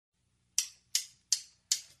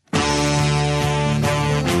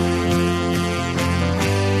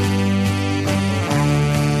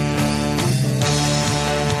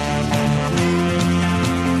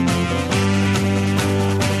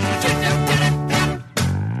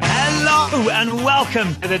Hello and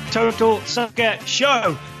welcome to the Total Soccer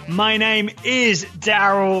Show. My name is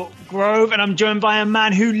Daryl Grove and I'm joined by a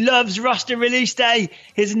man who loves roster release day.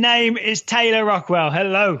 His name is Taylor Rockwell.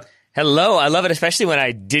 Hello. Hello. I love it, especially when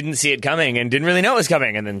I didn't see it coming and didn't really know it was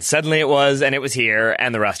coming. And then suddenly it was, and it was here,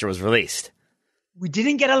 and the roster was released. We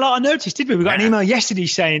didn't get a lot of notice, did we? We got an email yesterday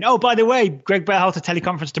saying, oh, by the way, Greg Berhalter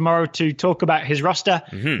teleconference tomorrow to talk about his roster,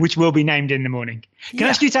 which will be named in the morning. Can I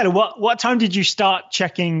ask you, Taylor, what time did you start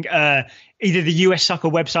checking either the US Soccer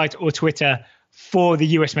website or Twitter for the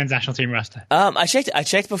US men's national team roster? I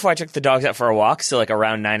checked before I took the dogs out for a walk, so like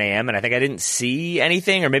around 9 a.m., and I think I didn't see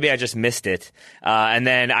anything, or maybe I just missed it. And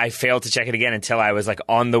then I failed to check it again until I was like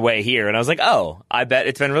on the way here, and I was like, oh, I bet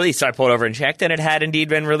it's been released. So I pulled over and checked, and it had indeed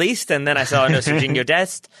been released, and then I saw no Serginho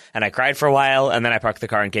Dest, and I cried for a while, and then I parked the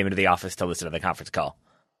car and came into the office to listen to the conference call.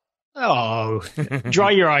 Oh,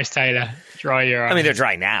 dry your eyes, Taylor. Dry your eyes. I mean, they're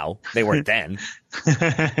dry now. They weren't then.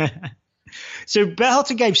 So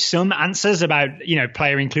Berhalter gave some answers about,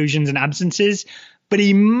 player inclusions and absences, but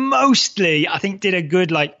he mostly, I think, did a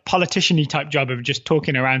good politician-y type job of just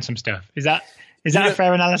talking around some stuff. Is that a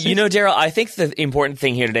fair analysis? Daryl, I think the important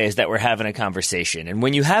thing here today is that we're having a conversation. And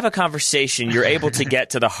when you have a conversation, you're able to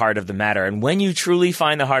get to the heart of the matter. And when you truly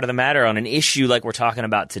find the heart of the matter on an issue like we're talking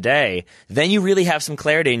about today, then you really have some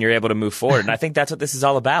clarity and you're able to move forward. And I think that's what this is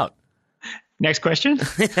all about. Next question.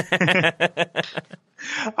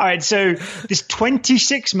 All right, so this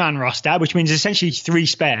 26-man roster, which means essentially 3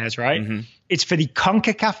 spares, right? Mm-hmm. It's for the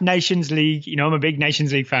CONCACAF Nations League. I'm a big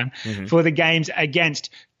Nations League fan. Mm-hmm. For the games against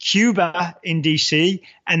Cuba in DC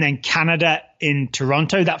and then Canada in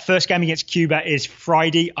Toronto. That first game against Cuba is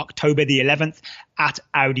Friday, October the 11th at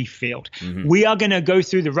Audi Field. Mm-hmm. We are going to go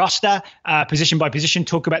through the roster position by position,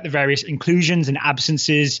 talk about the various inclusions and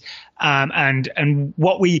absences, and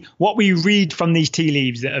what we read from these tea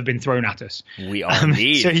leaves that have been thrown at us. We are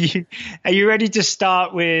indeed. So are you ready to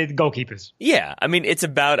start with goalkeepers? Yeah, I mean, it's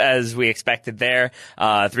about as we expected there.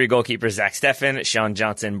 3 goalkeepers: Zach Steffen, Sean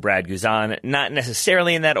Johnson, Brad Guzan. Not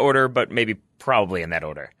necessarily in that order, but maybe probably in that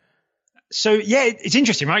order. So, yeah, it's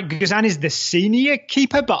interesting, right? Guzan is the senior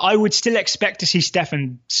keeper, but I would still expect to see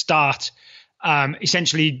Steffen start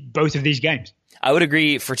essentially both of these games. I would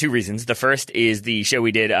agree for 2 reasons. The first is the show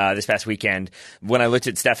we did this past weekend. When I looked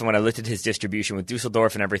at Steffen, when I looked at his distribution with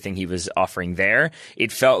Dusseldorf and everything he was offering there,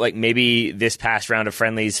 it felt like maybe this past round of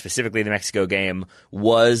friendlies, specifically the Mexico game,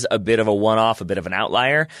 was a bit of a one-off, a bit of an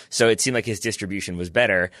outlier. So it seemed like his distribution was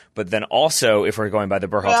better. But then also, if we're going by the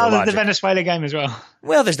Berhalter logic... the Venezuela game as well.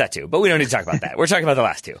 Well, there's that too, but we don't need to talk about that. We're talking about the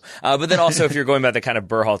last 2. But then also, if you're going by the kind of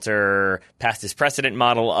Berhalter past his precedent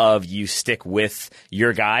model of you stick with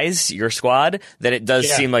your guys, your squad, then it does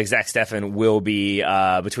seem like Zach Steffen will be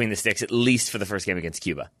between the sticks, at least for the first game against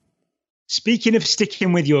Cuba. Speaking of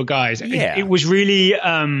sticking with your guys, it was really,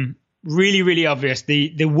 really obvious.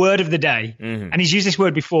 The word of the day, and he's used this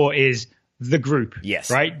word before, is the group. Yes.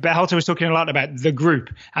 Right? Berhalter was talking a lot about the group,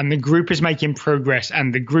 and the group is making progress,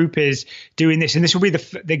 and the group is doing this. And this will be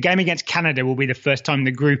the game against Canada will be the first time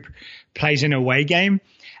the group plays an away game.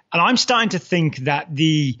 And I'm starting to think that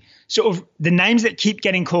the sort of the names that keep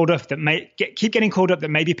getting called up that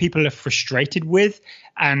maybe people are frustrated with,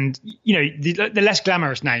 and the less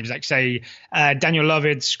glamorous names like say Daniel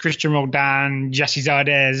Lovitz, Christian Roldan, Jesse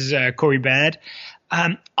Zardes, Corey Baird.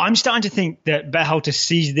 I'm starting to think that Berhalter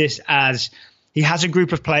sees this as he has a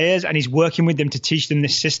group of players and he's working with them to teach them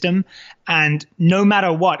this system. And no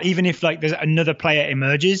matter what, even if there's another player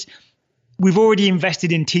emerges, we've already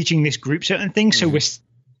invested in teaching this group certain things, so we're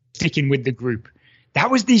sticking with the group. That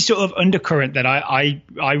was the sort of undercurrent that I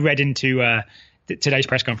read into today's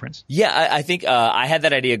press conference. Yeah, I think I had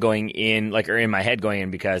that idea going in, or in my head going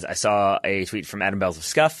in, because I saw a tweet from Adam Bells of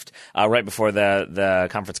Scuffed right before the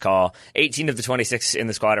conference call. 18 of the 26 in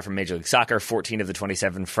the squad are from Major League Soccer, 14 of the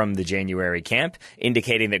 27 from the January camp,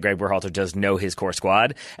 indicating that Greg Berhalter does know his core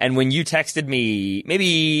squad. And when you texted me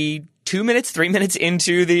maybe 3 minutes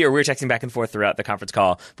into we were texting back and forth throughout the conference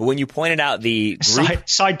call, but when you pointed out the group,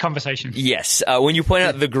 side conversation. Yes. When you pointed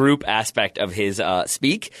out the group aspect of his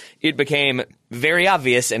speak, it became very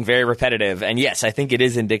obvious and very repetitive. And yes, I think it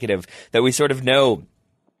is indicative that we sort of know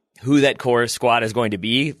who that core squad is going to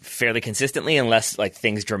be fairly consistently, unless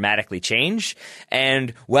things dramatically change.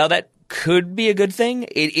 And while that could be a good thing,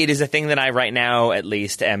 it is a thing that I right now at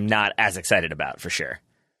least am not as excited about, for sure.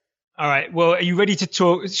 All right. Well, are you ready to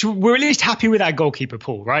talk? So we're at least happy with our goalkeeper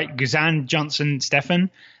pool, right? Guzan, Johnson, Steffen.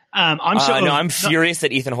 I'm furious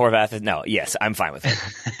that Ethan Horvath is... No, yes, I'm fine with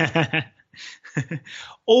it.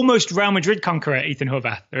 Almost Real Madrid conqueror, Ethan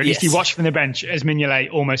Horvath. Or at least he watched from the bench as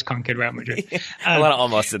Mignolet almost conquered Real Madrid. A lot of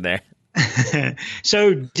almost in there.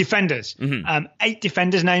 So defenders, 8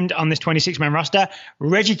 defenders named on this 26-man roster: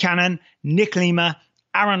 Reggie Cannon, Nick Lima,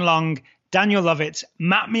 Aaron Long, Daniel Lovitz,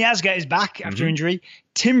 Matt Miazga is back after injury,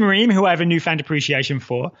 Tim Ream, who I have a newfound appreciation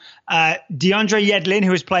for, DeAndre Yedlin,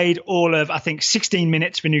 who has played all of, I think, 16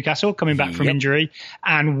 minutes for Newcastle, coming back from injury,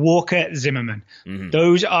 and Walker Zimmerman.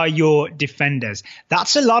 Those are your defenders.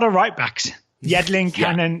 That's a lot of right backs. Yedlin,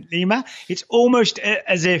 Cannon, Lima. It's almost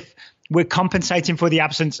as if we're compensating for the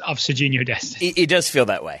absence of Sergiño Dest. It does feel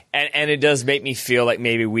that way. And it does make me feel like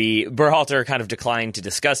maybe Berhalter kind of declined to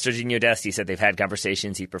discuss Sergiño Dest. He said they've had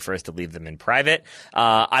conversations. He prefers to leave them in private. When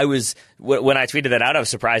I tweeted that out, I was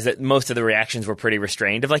surprised that most of the reactions were pretty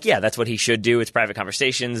restrained of like, yeah, that's what he should do. It's private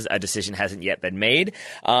conversations. A decision hasn't yet been made.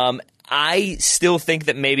 I still think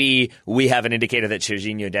that maybe we have an indicator that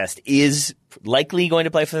Sergiño Dest is likely going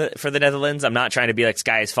to play for the Netherlands. I'm not trying to be like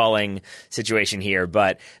sky is falling situation here,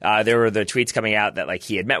 but there were the tweets coming out that like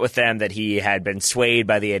he had met with them, that he had been swayed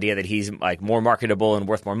by the idea that he's like more marketable and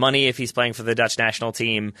worth more money if he's playing for the Dutch national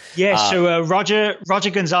team. Yeah, so Roger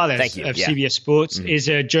Gonzalez of CBS Sports is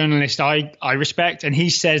a journalist I respect, and he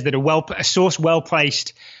says that a source well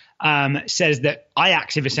placed says that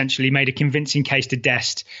Ajax have essentially made a convincing case to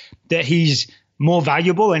Dest that he's more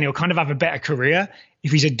valuable and he'll kind of have a better career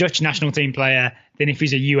if he's a Dutch national team player than if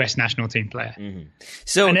he's a US national team player.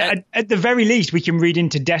 So at the very least, we can read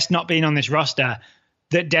into Dest not being on this roster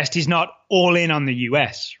that Dest is not all in on the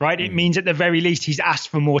US, right? It means at the very least he's asked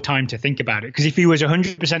for more time to think about it. Because if he was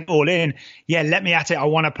 100% all in, yeah, let me at it, I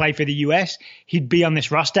want to play for the US, he'd be on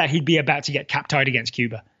this roster. He'd be about to get cap-tied against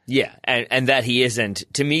Cuba. Yeah, and that he isn't,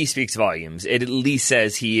 to me, speaks volumes. It at least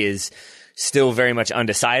says he is still very much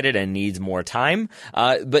undecided and needs more time.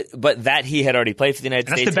 But that he had already played for the United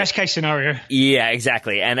States. That's the best case scenario. Yeah,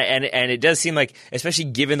 exactly. And it does seem like, especially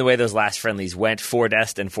given the way those last friendlies went for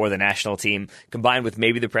Dest and for the national team, combined with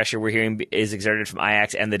maybe the pressure we're hearing is exerted from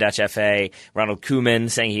Ajax and the Dutch FA, Ronald Koeman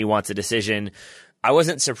saying he wants a decision. I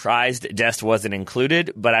wasn't surprised Dest wasn't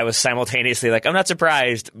included, but I was simultaneously like, I'm not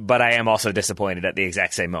surprised, but I am also disappointed at the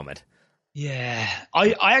exact same moment. Yeah,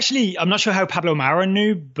 I'm not sure how Pablo Maurer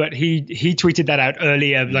knew, but he tweeted that out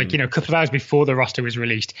earlier, like, a couple of hours before the roster was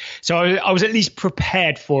released. So I was at least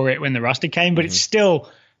prepared for it when the roster came, but it's still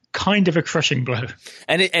kind of a crushing blow.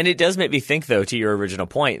 And it does make me think, though, to your original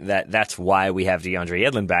point, that's why we have DeAndre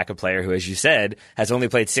Yedlin back, a player who, as you said, has only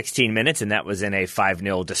played 16 minutes, and that was in a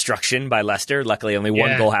 5-0 destruction by Leicester. Luckily, only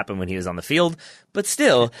one goal happened when he was on the field. But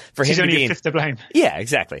still, for him to be a fifth to blame. Yeah,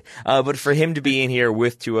 exactly. But for him to be in here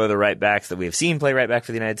with 2 other right backs that we have seen play right back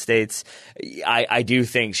for the United States, I do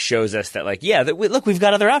think shows us that, like, look, we've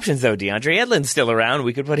got other options, though. DeAndre Yedlin's still around.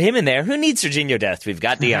 We could put him in there. Who needs Sergiño Dest? We've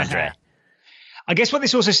got DeAndre. I guess what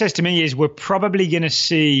this also says to me is we're probably going to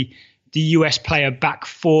see the US player back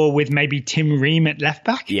 4 with maybe Tim Ream at left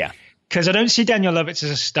back. Yeah. Because I don't see Daniel Lovitz as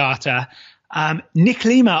a starter. Nick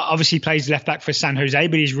Lima obviously plays left back for San Jose,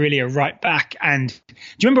 but he's really a right back. And do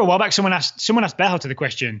you remember a while back someone asked Berhalter the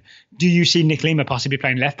question, do you see Nick Lima possibly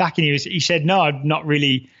playing left back? And he said, no, I've not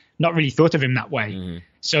really thought of him that way.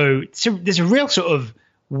 So there's a real sort of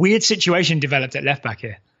weird situation developed at left back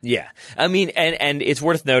here. Yeah. I mean, and it's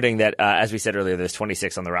worth noting that, as we said earlier, there's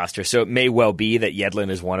 26 on the roster. So it may well be that Yedlin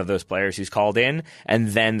is one of those players who's called in, and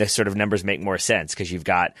then the sort of numbers make more sense because you've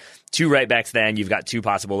got 2 right backs, then you've got 2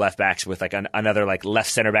 possible left backs with like another like left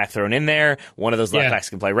center back thrown in there. One of those left backs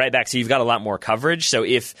can play right back. So you've got a lot more coverage. So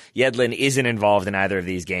if Yedlin isn't involved in either of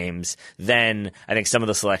these games, then I think some of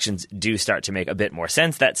the selections do start to make a bit more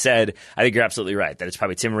sense. That said, I think you're absolutely right that it's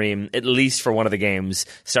probably Tim Ream, at least for one of the games,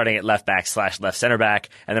 starting at left back / left center back.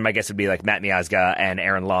 And then my guess would be like Matt Miazga and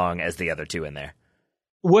Aaron Long as the other 2 in there.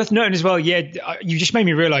 Worth noting as well, you just made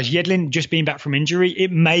me realize Yedlin just being back from injury,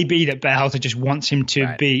 it may be that Berhalter just wants him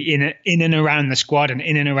to be in and around the squad and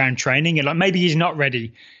in and around training. And like maybe he's not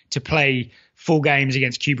ready to play full games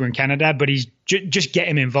against Cuba and Canada, but he's just get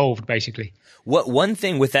him involved, basically. One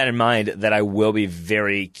thing with that in mind that I will be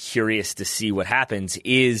very curious to see what happens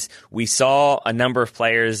is we saw a number of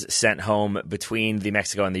players sent home between the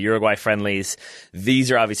Mexico and the Uruguay friendlies.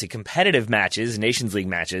 These are obviously competitive matches, Nations League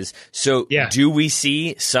matches. So do we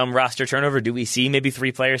see some roster turnover? Do we see maybe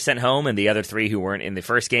 3 players sent home and the other 3 who weren't in the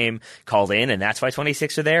first game called in, and that's why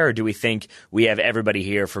 26 are there? Or do we think we have everybody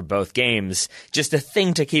here for both games? Just a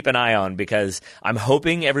thing to keep an eye on, because I'm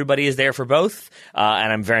hoping everybody is there for both,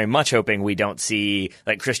 and I'm very much hoping we don't see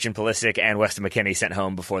like Christian Pulisic and Weston McKennie sent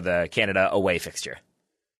home before the Canada away fixture.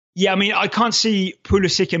 Yeah, I mean, I can't see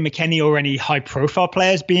Pulisic and McKennie or any high-profile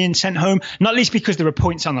players being sent home, not least because there are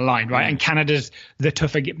points on the line, right? And Canada's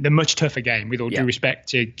the much tougher game, with all due respect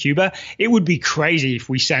to Cuba. It would be crazy if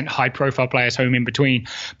we sent high-profile players home in between.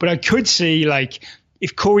 But I could see, like,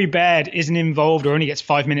 if Corey Baird isn't involved or only gets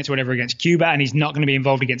 5 minutes or whatever against Cuba, and he's not going to be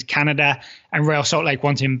involved against Canada, and Real Salt Lake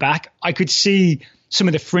wants him back, I could see some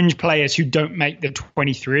of the fringe players who don't make the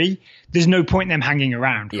 23. There's no point in them hanging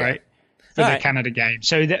around, right? For the Canada game.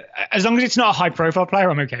 So as long as it's not a high-profile player,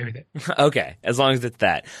 I'm okay with it. Okay, as long as it's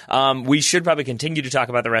that. We should probably continue to talk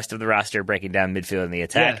about the rest of the roster, breaking down midfield and the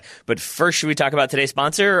attack. Yeah. But first, should we talk about today's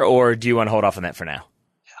sponsor, or do you want to hold off on that for now?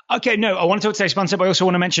 Okay, no, I want to talk today's sponsor, but I also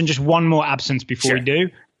want to mention just one more absence before we do.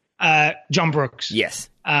 John Brooks. Yes.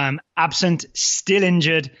 Absent, still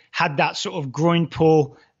injured, had that sort of groin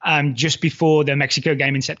pull just before the Mexico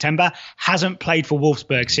game in September, hasn't played for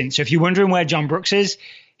Wolfsburg since. So if you're wondering where John Brooks is,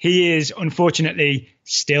 he is unfortunately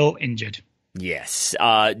still injured. Yes.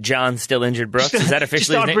 John Still Injured Brooks. Is that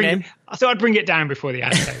officially his nickname? I thought I'd bring it down before the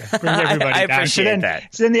ad. Bring everybody I down. appreciate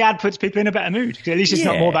that. So then the ad puts people in a better mood. Because at least it's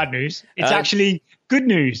not more bad news. It's actually good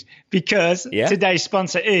news because today's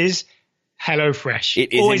sponsor is HelloFresh.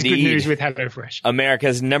 It is always indeed good news with HelloFresh.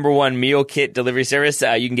 America's #1 meal kit delivery service.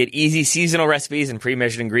 You can get easy seasonal recipes and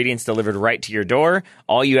pre-measured ingredients delivered right to your door.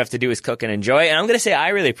 All you have to do is cook and enjoy. And I'm going to say I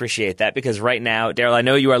really appreciate that because right now, Daryl, I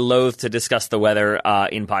know you are loath to discuss the weather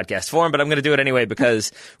in podcast form, but I'm going to do it anyway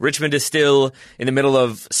because Richmond is still in the middle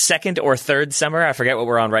of second or third summer. I forget what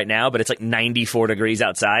we're on right now, but it's like 94 degrees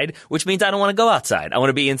outside, which means I don't want to go outside. I want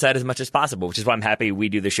to be inside as much as possible, which is why I'm happy we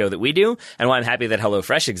do the show that we do and why I'm happy that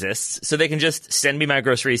HelloFresh exists. So they can just send me my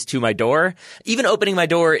groceries to my door. Even opening my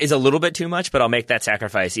door is a little bit too much, but I'll make that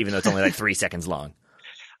sacrifice even though it's only like 3 seconds long.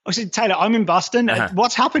 Oh, so Taylor, I'm in Boston.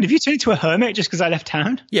 What's happened? Have you turned into a hermit just because I left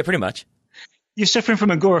town? Yeah, pretty much. You're suffering from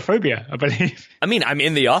agoraphobia, I believe. I mean, I'm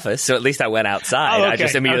in the office, so at least I went outside. I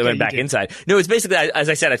just immediately went back inside. No, it's basically, as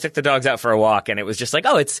I said, I took the dogs out for a walk, and it was just like,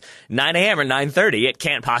 oh, it's 9 a.m. or 9:30. It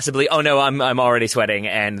can't possibly. Oh no, I'm already sweating,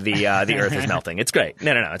 and the earth is melting. It's great.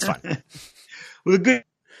 No, it's fine. Well, the good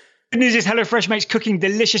news is HelloFresh makes cooking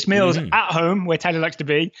delicious meals at home, where Taylor likes to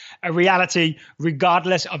be, a reality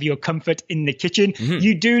regardless of your comfort in the kitchen.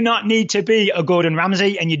 You do not need to be a Gordon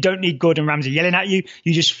Ramsay, and you don't need Gordon Ramsay yelling at you.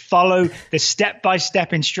 You just follow the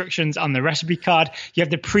step-by-step instructions on the recipe card. You have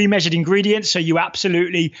the pre-measured ingredients, so you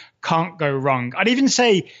absolutely can't go wrong. I'd even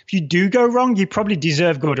say if you do go wrong, you probably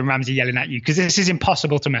deserve Gordon Ramsay yelling at you because this is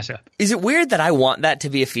impossible to mess up. Is it weird that I want that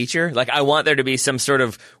to be a feature? Like, I want there to be some sort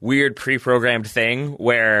of weird pre-programmed thing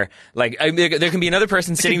where, like, there can be another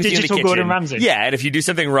person sitting with you in the kitchen. Gordon Ramsay. Yeah, and if you do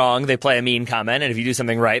something wrong, they play a mean comment, and if you do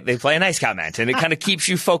something right, they play a nice comment. And it kind of keeps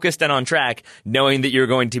you focused and on track, knowing that you're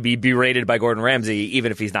going to be berated by Gordon Ramsay,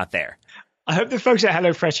 even if he's not there. I hope the folks at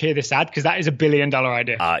HelloFresh hear this ad because that is $1 billion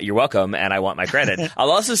idea. You're welcome, and I want my credit. I'll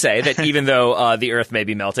also say that even though the earth may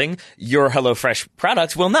be melting, your HelloFresh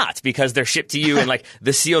products will not because they're shipped to you in like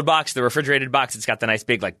the sealed box, the refrigerated box. It's got the nice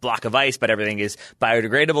big like block of ice, but everything is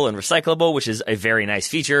biodegradable and recyclable, which is a very nice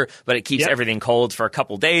feature, but it keeps everything cold for a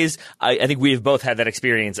couple days. I think we've both had that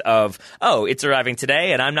experience of, oh, it's arriving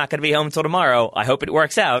today, and I'm not going to be home until tomorrow. I hope it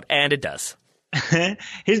works out, and it does.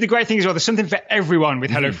 Here's the great thing as well. There's something for everyone with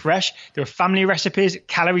HelloFresh. There are family recipes,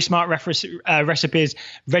 calorie smart recipes,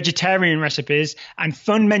 vegetarian recipes, and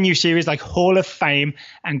fun menu series like Hall of Fame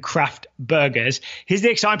and Craft Burgers. Here's the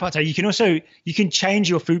exciting part. You can change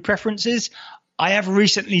your food preferences. I have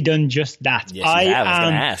recently done just that. Yes, I was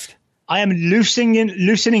going to ask. I am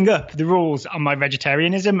loosening up the rules on my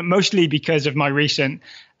vegetarianism, mostly because of my recent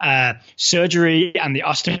surgery and the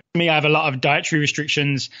ostomy. I have a lot of dietary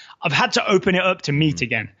restrictions. I've had to open it up to meat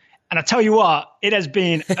again. And I tell you what, it has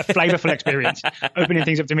been a flavorful experience opening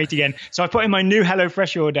things up to meat again. So I put in my new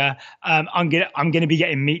HelloFresh order. I'm going to be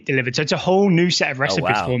getting meat delivered. So it's a whole new set of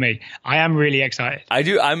recipes for me. I am really excited.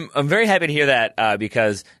 I'm very happy to hear that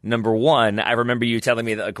because number one, I remember you telling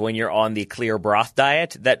me that like, when you're on the clear broth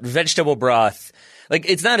diet, that vegetable broth, like,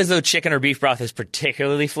 it's not as though chicken or beef broth is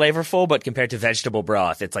particularly flavorful, but compared to vegetable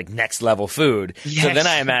broth, it's like next level food. Yes. So then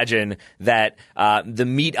I imagine that the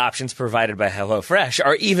meat options provided by HelloFresh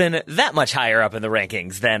are even that much higher up in the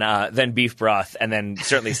rankings than beef broth, and then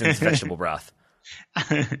certainly since vegetable broth.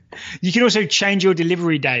 You can also change your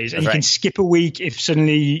delivery days, and you can skip a week if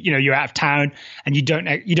suddenly you're out of town and you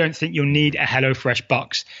don't think you'll need a HelloFresh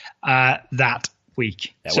box that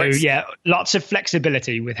week. So yeah, lots of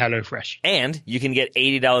flexibility with HelloFresh. And you can get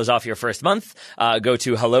 $80 off your first month. Go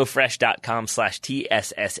to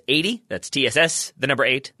HelloFresh.com/TSS80. That's TSS, the number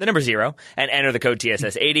 8, the number 0, and enter the code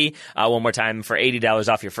TSS80. One more time for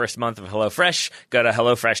 $80 off your first month of HelloFresh. Go to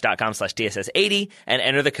HelloFresh.com/TSS80 and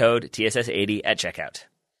enter the code TSS80 at checkout.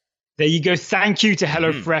 There you go. Thank you to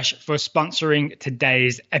HelloFresh for sponsoring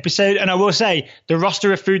today's episode. And I will say the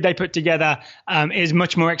roster of food they put together is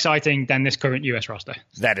much more exciting than this current US roster.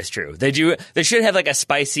 That is true. They should have like a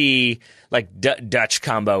spicy Dutch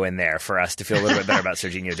combo in there for us to feel a little bit better about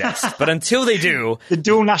Sergiño Dest. But until they do, the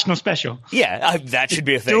dual national special. Yeah, that should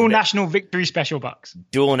be a thing. Dual national victory special box.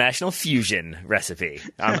 Dual national fusion recipe.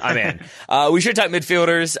 I'm in. We should talk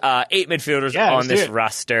midfielders. 8 midfielders on this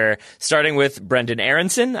roster, starting with Brendan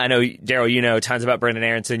Aronson. I know, Daryl, you know tons about Brendan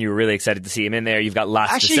Aronson. You were really excited to see him in there. You've got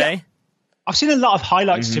lots to say. I've seen a lot of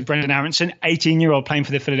highlights to Brendan Aronson, 18-year-old playing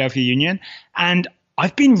for the Philadelphia Union, and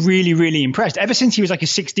I've been really, really impressed. Ever since he was like a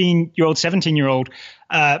 16-year-old, 17-year-old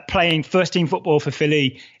playing first-team football for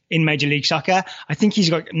Philly in Major League Soccer, I think he's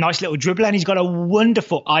got a nice little dribbler and he's got a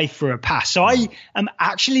wonderful eye for a pass. So I am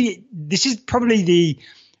actually, this is probably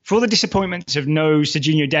for all the disappointments of no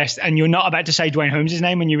Sergiño Dest, and you're not about to say Dwayne Holmes'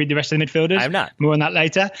 name when you read the rest of the midfielders. I'm not. More on that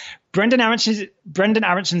later. Brendan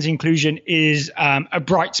Aronson's inclusion is a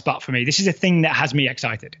bright spot for me. This is a thing that has me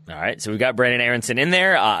excited. All right, so we've got Brendan Aronson in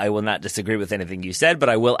there. I will not disagree with anything you said, but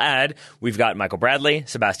I will add we've got Michael Bradley,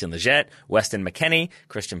 Sebastian Lletget, Weston McKennie,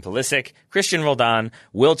 Christian Pulisic, Christian Roldan,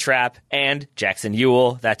 Will Trapp, and Jackson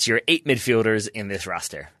Ewell. That's your 8 midfielders in this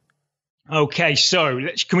roster. Okay, so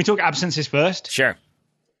can we talk absences first? Sure.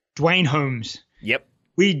 Dwayne Holmes. Yep.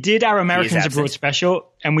 We did our Americans Abroad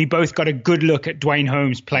special, and we both got a good look at Dwayne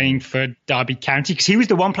Holmes playing for Derby County, because he was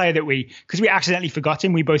the one player that because we accidentally forgot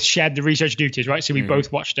him, we both shared the research duties, right? So we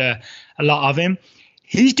both watched a lot of him.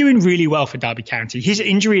 He's doing really well for Derby County. His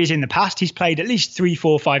injury is in the past. He's played at least 3,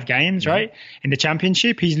 4, 5 games, right, in the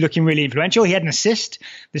championship. He's looking really influential. He had an assist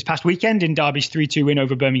this past weekend in Derby's 3-2 win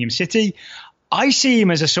over Birmingham City. I see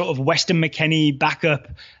him as a sort of Weston McKennie backup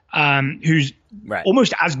who's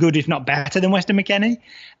almost as good, if not better, than Weston McKennie.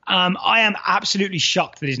 I am absolutely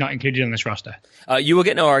shocked that he's not included on this roster. You will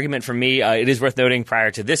get no argument from me. It is worth noting,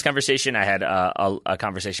 prior to this conversation, I had a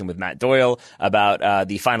conversation with Matt Doyle about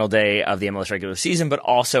the final day of the MLS regular season, but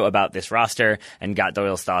also about this roster, and got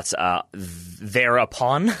Doyle's thoughts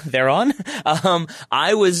thereon.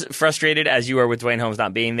 I was frustrated, as you were, with Dwayne Holmes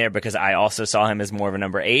not being there, because I also saw him as more of a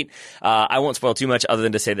number 8. I won't spoil too much other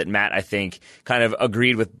than to say that Matt, I think, kind of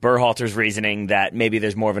agreed with Berhalter's reasoning that maybe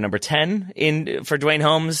there's more of a number 10 for Dwayne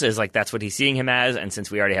Holmes, is like that's what he's seeing him as, and since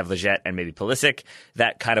we already have Lletget and maybe Pulisic,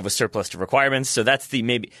 that kind of was surplus to requirements. So that's the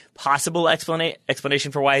maybe possible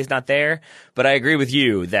explanation for why he's not there. But I agree with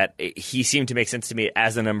you that he seemed to make sense to me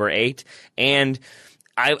as the number 8. And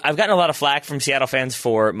I've gotten a lot of flack from Seattle fans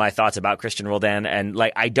for my thoughts about Christian Roldan, and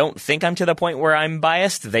I don't think I'm to the point where I'm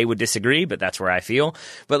biased. They would disagree, but that's where I feel.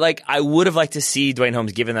 But I would have liked to see Dwayne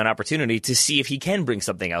Holmes given that opportunity to see if he can bring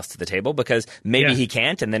something else to the table, because maybe he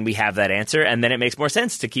can't, and then we have that answer, and then it makes more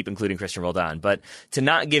sense to keep including Christian Roldan. But to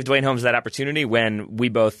not give Dwayne Holmes that opportunity when we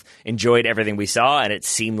both enjoyed everything we saw, and it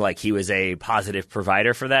seemed like he was a positive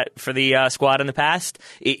provider for the squad in the past,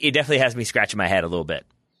 it definitely has me scratching my head a little bit.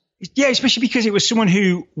 Yeah, especially because it was someone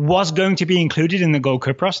who was going to be included in the Gold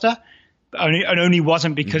Cup roster and only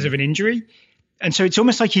wasn't because of an injury. And so it's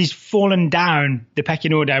almost like he's fallen down the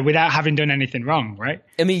pecking order without having done anything wrong, right?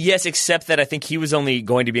 I mean, yes, except that I think he was only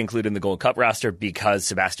going to be included in the Gold Cup roster because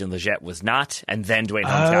Sebastian Lletget was not, and then Dwayne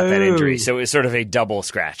Holmes got that injury. So it was sort of a double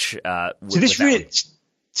scratch.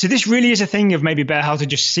 So this really is a thing of maybe Berhalter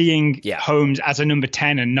just seeing Holmes as a number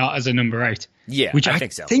 10 and not as a number 8. Yeah, which I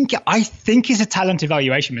think so. I think is a talent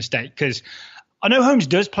evaluation mistake, because I know Holmes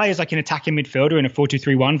does play as an attacking midfielder in a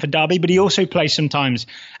 4-2-3-1 for Derby, but he also plays sometimes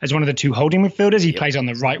as one of the 2 holding midfielders. He plays on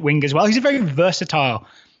the right wing as well. He's a very versatile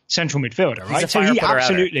central midfielder, right? So he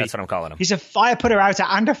absolutely, that's what I'm calling him. He's a fire putter outer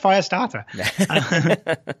and a fire starter.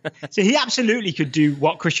 So he absolutely could do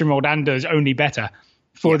what Christian Roldan does, only better,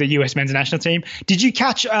 for the US men's national team. Did you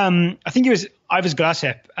catch, I think it was Ivers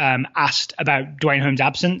Glasep asked about Dwayne Holmes'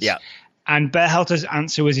 absence. Yeah. And Berhalter's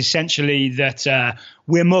answer was essentially that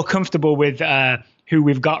we're more comfortable with who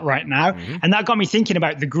we've got right now. Mm-hmm. And that got me thinking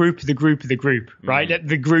about the group, right? Mm-hmm.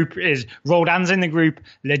 The group is Roldan's in the group,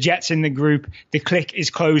 Lletget's in the group, the clique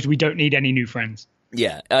is closed, we don't need any new friends.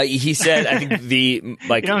 Yeah, he said, I think you know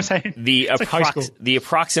what I'm saying? The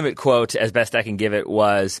approximate quote, as best I can give it,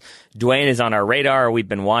 was, Dwayne is on our radar. We've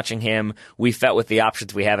been watching him. We felt with the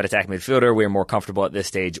options we have at attack midfielder, we're more comfortable at this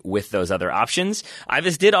stage with those other options.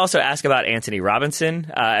 Ives did also ask about Anthony Robinson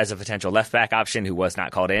as a potential left back option who was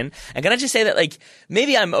not called in. And can I just say that,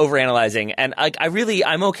 maybe I'm overanalyzing, and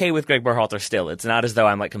I'm okay with Greg Berhalter still. It's not as though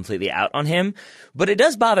I'm completely out on him, but it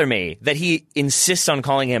does bother me that he insists on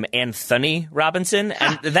calling him Anthony Robinson.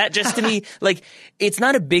 And that just to me, it's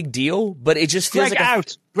not a big deal, but it just feels Greg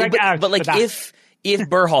out. But if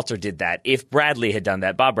Berhalter did that, if Bradley had done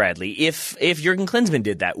that, Bob Bradley, if Jurgen Klinsmann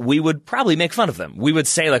did that, we would probably make fun of them. We would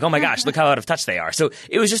say like, oh my gosh, look how out of touch they are. So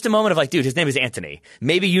it was just a moment of like, dude, his name is Anthony.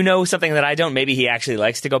 Maybe you know something that I don't. Maybe he actually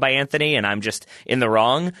likes to go by Anthony and I'm just in the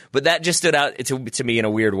wrong. But that just stood out to me in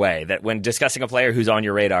a weird way, that when discussing a player who's on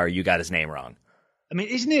your radar, you got his name wrong. I mean,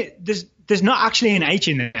 isn't it? There's not actually an H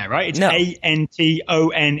in there, right? It's No.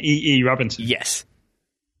 Antonee Robinson. Yes.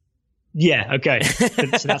 Yeah, okay. So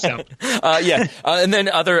that's out. And then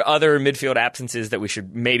other midfield absences that we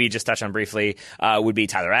should maybe just touch on briefly would be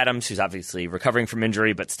Tyler Adams, who's obviously recovering from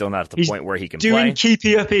injury, but still not at the point where he can play. Doing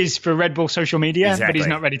keepy uppies for Red Bull social media, Exactly. but he's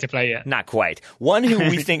not ready to play yet. Not quite. One who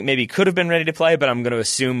we think maybe could have been ready to play, but I'm going to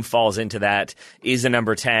assume falls into that, is a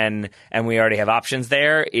number 10, and we already have options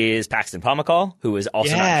there, is Paxton Pomykal, who is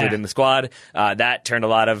also not included in the squad. That turned a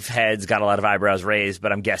lot of heads, got a lot of eyebrows raised,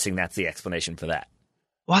 but I'm guessing that's the explanation for that.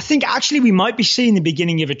 Well, I think actually we might be seeing the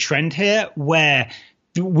beginning of a trend here where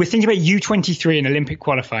we're thinking about U23 in Olympic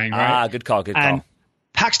qualifying, right? Good call. And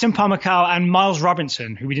Paxton Pomykal and Miles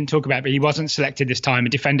Robinson, who we didn't talk about, but he wasn't selected this time, a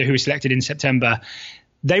defender who was selected in September.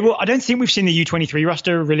 I don't think we've seen the U23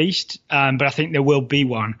 roster released, but I think there will be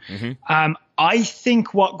one. Mm-hmm. I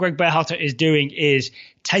think what Greg Berhalter is doing is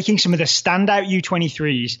taking some of the standout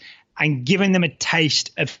U23s and giving them a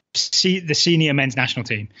taste of the senior men's national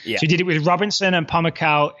team. Yeah. So he did it with Robinson and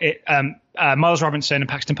Pomykal, Miles Robinson and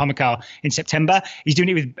Paxton Pomykal in September. He's doing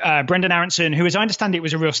it with Brendan Aronson, who, as I understand it,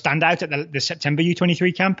 was a real standout at the September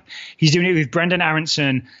U23 camp. He's doing it with Brendan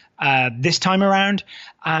Aronson this time around.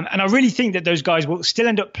 And I really think that those guys will still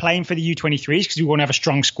end up playing for the U23s because we want to have a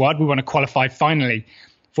strong squad. We want to qualify finally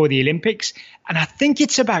for the Olympics. And I think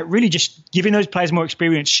it's about really just giving those players more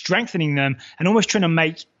experience, strengthening them, and almost trying to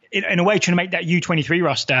make that U23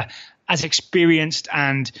 roster as experienced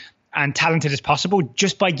and talented as possible,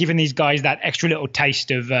 just by giving these guys that extra little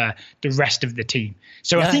taste of the rest of the team.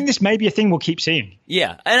 So I think this may be a thing we'll keep seeing.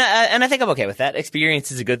 Yeah, and I think I'm okay with that.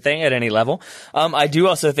 Experience is a good thing at any level. I do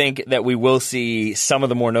also think that we will see some of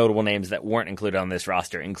the more notable names that weren't included on this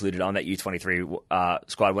roster included on that U23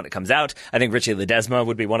 squad when it comes out. I think Richie Ledesma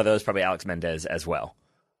would be one of those, probably Alex Mendez as well.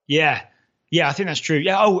 Yeah, I think that's true.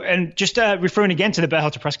 Yeah. Oh, and just referring again to the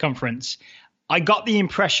Berhalter press conference, I got the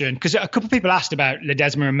impression, because a couple of people asked about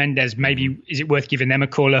Ledesma and Mendez, maybe is it worth giving them a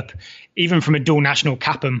call up, even from a dual national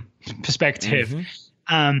Capem perspective.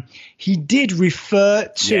 Mm-hmm. He did refer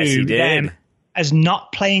to them as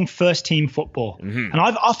not playing first team football. Mm-hmm. And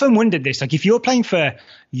I've often wondered this, like if you're playing for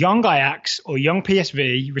young Ajax or young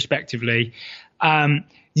PSV, respectively,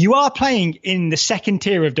 you are playing in the second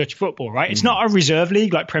tier of Dutch football, right? It's not a reserve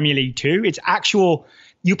league like Premier League 2. It's actual,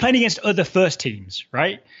 you're playing against other first teams,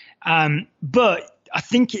 right? But I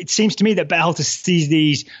think it seems to me that Berhalter sees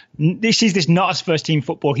this not as first team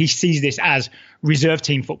football. He sees this as reserve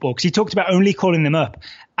team football, because he talked about only calling them up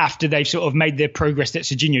after they've sort of made the progress that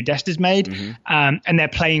Serginho Dest has made, and they're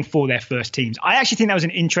playing for their first teams. I actually think that was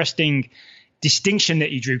an interesting distinction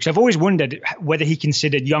that he drew, because I've always wondered whether he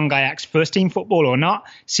considered young Ajax first team football or not.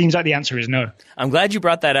 Seems like the answer is no. I'm glad you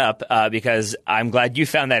brought that up because I'm glad you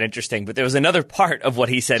found that interesting. But there was another part of what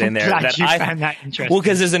he said in there that I found that interesting. Well,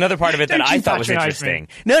 because there's another part of it that I thought was interesting.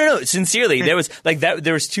 No. Sincerely, there was like that.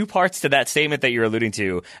 There was two parts to that statement that you're alluding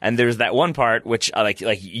to, and there's that one part which like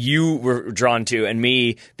you were drawn to, and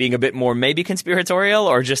me being a bit more maybe conspiratorial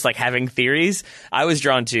or just like having theories. I was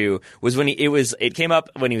drawn to was when it came up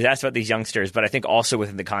when he was asked about these youngsters. But I think also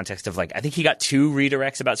within the context of I think he got 2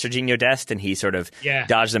 redirects about Serginho Dest, and he sort of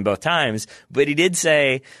dodged them both times. But he did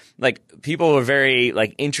say people were very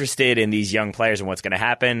interested in these young players and what's going to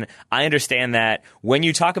happen. I understand that when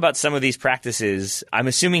you talk about some of these practices, I'm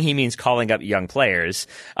assuming he means calling up young players.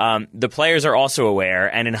 The players are also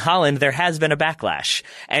aware, and in Holland there has been a backlash.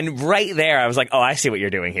 And right there, I was like, oh, I see what you're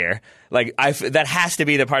doing here. That has to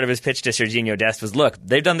be the part of his pitch to Serginho Dest was, look,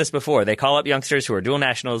 they've done this before. They call up youngsters who are dual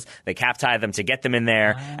nationals, they cap tie them to get them in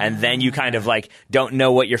there, and then you kind of don't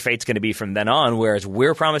know what your fate's going to be from then on, whereas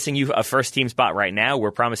we're promising you a first team spot right now.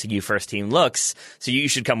 We're promising you first team looks, so you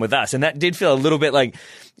should come with us. And that did feel a little bit like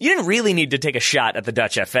you didn't really need to take a shot at the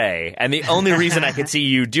Dutch FA. And the only reason I could see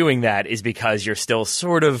you doing that is because you're still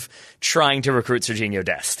sort of trying to recruit Serginho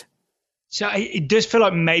Dest. So it does feel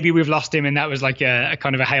like maybe we've lost him, and that was like a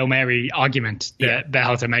kind of a Hail Mary argument that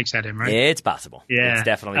Berhalter makes at him, right? It's possible. Yeah. It's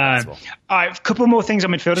definitely possible. All right, a couple more things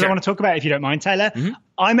on midfielders I want to talk about, if you don't mind, Taylor. Mm-hmm.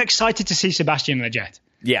 I'm excited to see Sebastian Lletget.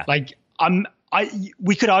 Yeah.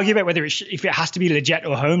 We could argue about whether if it has to be Lletget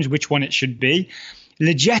or Holmes, which one it should be.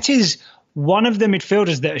 Lletget is one of the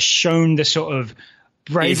midfielders that has shown the sort of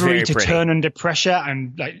bravery to turn under pressure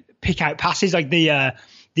and pick out passes.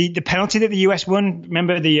 The penalty that the US won,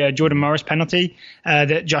 remember the Jordan Morris penalty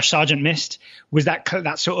that Josh Sargent missed, was that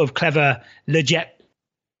sort of clever, legit,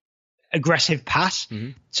 aggressive pass.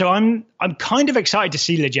 Mm-hmm. So I'm kind of excited to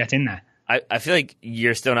see Legette in there. I feel like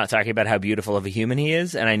you're still not talking about how beautiful of a human he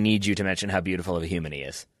is, and I need you to mention how beautiful of a human he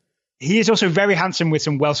is. He is also very handsome with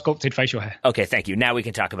some well-sculpted facial hair. Okay, thank you. Now we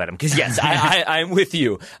can talk about him. Because, yes, I'm with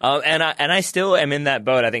you. And I still am in that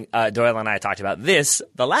boat. I think Doyle and I talked about this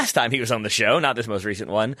the last time he was on the show, not this most recent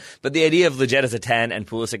one. But the idea of Legette as a 10 and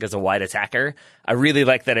Pulisic as a wide attacker, I really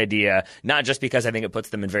like that idea. Not just because I think it puts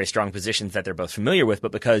them in very strong positions that they're both familiar with,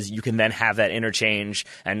 but because you can then have that interchange.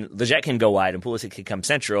 And Legette can go wide and Pulisic can come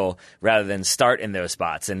central rather than start in those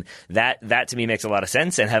spots. And that to me makes a lot of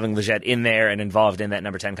sense. And having Legette in there and involved in that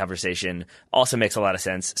number 10 conversation also makes a lot of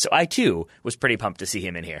sense. So I too was pretty pumped to see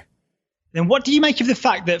him in here. Then what do you make of the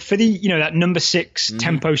fact that for the, that number 6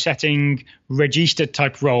 tempo setting regista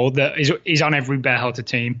type role that is on every Berhalter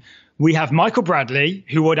team, we have Michael Bradley,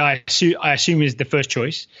 who I assume is the first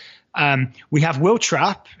choice. We have Will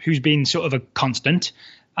Trapp, who's been sort of a constant,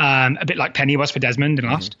 a bit like Penny was for Desmond and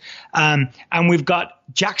Lost. And we've got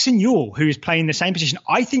Jackson Yueill, who is playing the same position.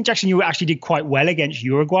 I think Jackson Yueill actually did quite well against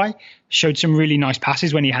Uruguay, showed some really nice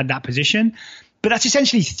passes when he had that position. But that's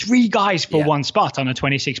essentially 3 guys for one spot on a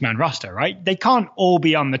 26-man roster, right? They can't all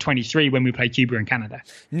be on the 23 when we play Cuba and Canada.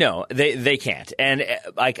 No, they can't. And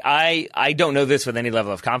I don't know this with any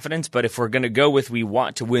level of confidence, but if we're going to go with we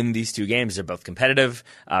want to win these 2 games, they're both competitive.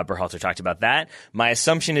 Berhalter talked about that. My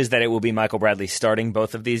assumption is that it will be Michael Bradley starting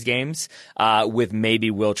both of these games, with maybe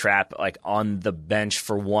Will Trapp on the bench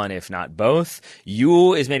for one, if not both.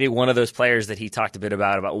 Yueill is maybe one of those players that he talked a bit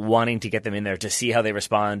about wanting to get them in there to see how they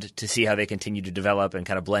respond, to see how they continue to develop and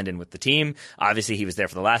kind of blend in with the team. Obviously, he was there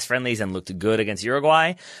for the last friendlies and looked good against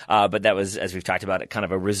Uruguay, but that was, as we've talked about, kind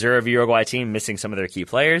of a reserve Uruguay team missing some of their key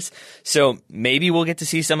players. So maybe we'll get to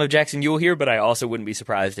see some of Jackson Yueill here, but I also wouldn't be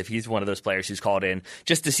surprised if he's one of those players who's called in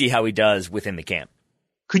just to see how he does within the camp.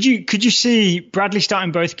 Could you see Bradley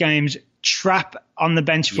starting both games, Trapp on the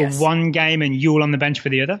bench for one game and Yueill on the bench for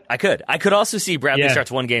the other? I could also see Bradley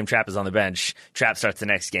starts one game, Trapp is on the bench, Trapp starts the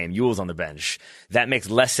next game, Yueill's on the bench. That makes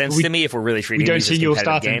less sense to me if we're really treating these as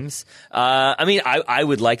competitive games. I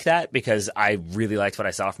would like that because I really liked what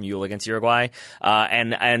I saw from Yueill against Uruguay.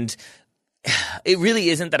 And it really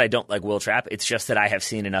isn't that I don't like Will Trapp. It's just that I have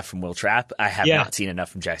seen enough from Will Trapp. I have not seen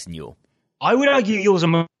enough from Jackson Yueill. I would argue Yueill's a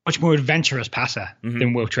much more adventurous passer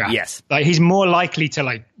than Will Trapp. Yes. He's more likely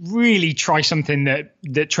to really try something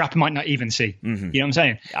that Trapp might not even see. You know what I'm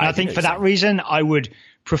saying? And I think for that reason, I would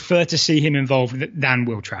prefer to see him involved than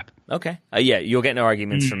Will Trapp. Okay. You'll get no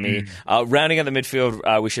arguments from me. Rounding out the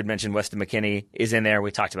midfield, we should mention Weston McKennie is in there.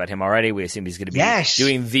 We talked about him already. We assume he's going to be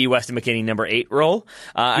doing the Weston McKennie number 8 role.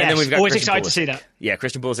 And then we've got always Christian excited Pulisic. to see that. Yeah,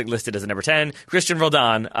 Christian Pulisic listed as a number 10. Christian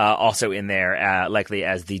Roldan also in there, likely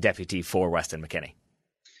as the deputy for Weston McKennie.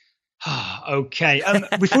 Okay.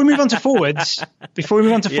 Before we move on to forwards,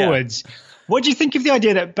 what do you think of the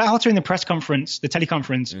idea that Berhalter in the press conference, the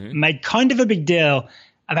teleconference, made kind of a big deal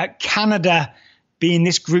about Canada being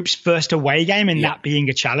this group's first away game and that being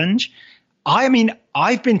a challenge? I mean,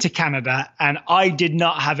 I've been to Canada and I did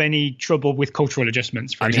not have any trouble with cultural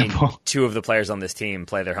adjustments, for example. 2 of the players on this team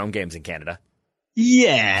play their home games in Canada.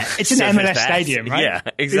 Yeah, it's an MLS stadium, right? Yeah,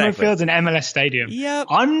 exactly. Field's an MLS stadium. Yep.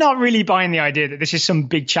 I'm not really buying the idea that this is some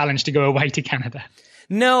big challenge to go away to Canada.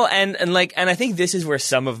 No, and I think this is where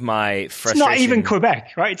some of my frustration. It's not even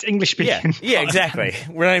Quebec, right? It's English speaking. Yeah, exactly.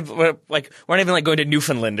 We're not even going to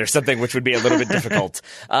Newfoundland or something, which would be a little bit difficult.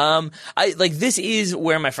 This is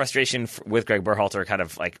where my frustration with Greg Berhalter kind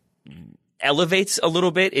of elevates a little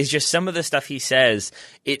bit, is just some of the stuff he says.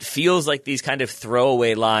 It feels like these kind of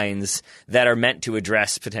throwaway lines that are meant to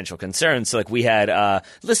address potential concerns. So we had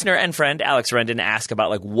listener and friend Alex Rendon ask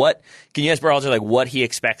about can you ask Berhalter what he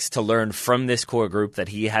expects to learn from this core group that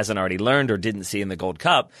he hasn't already learned or didn't see in the Gold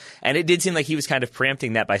Cup. And it did seem like he was kind of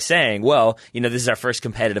preempting that by saying, well, this is our first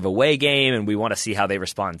competitive away game and we want to see how they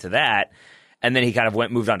respond to that. And then he kind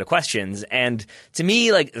of moved on to questions. And to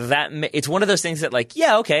me, it's one of those things that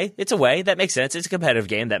okay, it's away. That makes sense. It's a competitive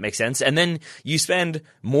game. That makes sense. And then you spend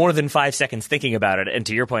more than 5 seconds thinking about it. And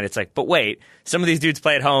to your point, it's but wait, some of these dudes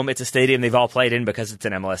play at home. It's a stadium they've all played in because it's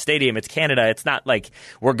an MLS stadium. It's Canada. It's not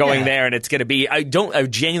we're going there and it's going to be, I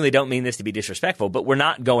genuinely don't mean this to be disrespectful, but we're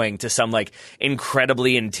not going to some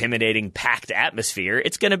incredibly intimidating packed atmosphere.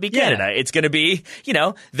 It's going to be Canada. It's going to be,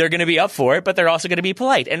 they're going to be up for it, but they're also going to be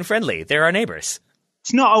polite and friendly. They're our neighbors.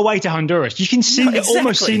 It's not a way to Honduras. You can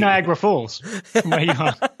almost see Niagara Falls from where you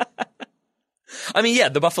are. I mean, yeah,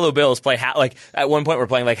 the Buffalo Bills play like at one point we're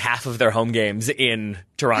playing like half of their home games in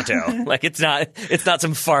Toronto. Like it's not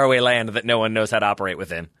some faraway land that no one knows how to operate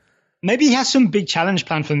within. Maybe he has some big challenge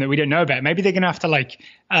planned for them that we don't know about. Maybe they're going to have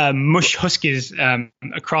to mush Huskies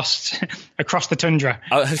across the tundra.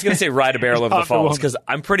 I was going to say ride a barrel over the falls because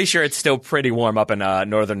I'm pretty sure it's still pretty warm up in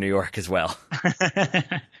northern New York as well.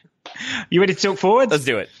 You ready to talk forward? Let's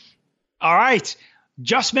do it. All right.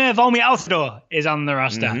 Josmir Volmi Altidore is on the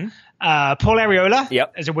roster. Mm-hmm. Paul Arriola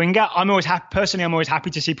as a winger. I'm always happy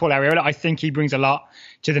to see Paul Arriola. I think he brings a lot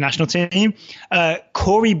to the national team.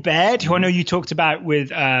 Corey Baird, who I know you talked about with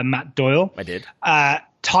Matt Doyle. I did.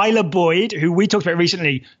 Tyler Boyd, who we talked about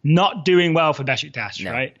recently, not doing well for Besiktas,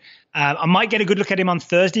 right? I might get a good look at him on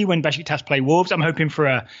Thursday when Besiktas play Wolves. I'm hoping for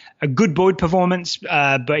a good Boyd performance,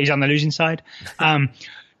 but he's on the losing side.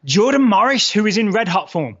 Jordan Morris, who is in red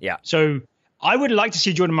hot form. Yeah. So I would like to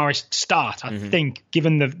see Jordan Morris start, I think,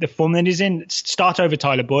 given the form that he's in. Start over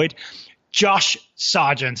Tyler Boyd. Josh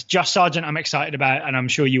Sargent, I'm excited about, and I'm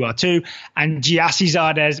sure you are too. And Gyasi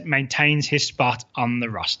Zardes maintains his spot on the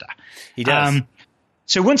roster. He does.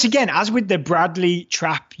 So once again, as with the Bradley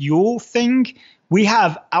Trapp Ewell thing, we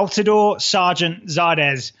have Altidore, Sargent,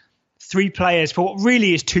 Zardes, 3 players for what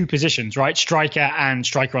really is 2 positions, right? Striker and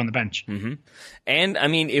striker on the bench. Mm-hmm. And, I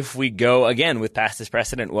mean, if we go, again, with past this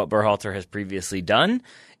precedent, what Berhalter has previously done,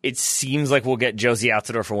 it seems like we'll get Jozy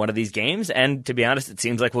Altidore for one of these games. And, to be honest, it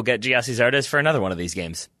seems like we'll get Gyasi Zardes for another one of these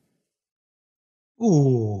games.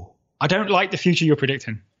 Ooh, I don't like the future you're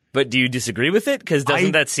predicting. But do you disagree with it? Because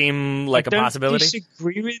doesn't that seem like a possibility? I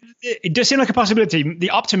disagree with it. It does seem like a possibility.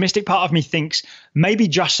 The optimistic part of me thinks maybe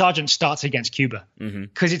Josh Sargent starts against Cuba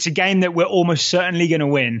because it's a game that we're almost certainly going to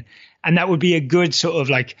win. And that would be a good sort of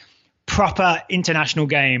like proper international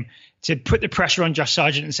game to put the pressure on Josh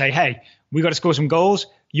Sargent and say, hey, we got to score some goals.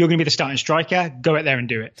 You're going to be the starting striker. Go out there and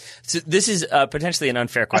do it. So this is potentially an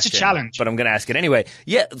unfair question. That's a challenge. But I'm going to ask it anyway.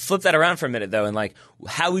 Yeah, flip that around for a minute, though. And, like,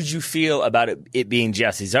 how would you feel about it being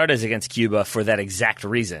Gyasi Zardes against Cuba for that exact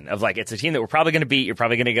reason? Of, like, it's a team that we're probably going to beat. You're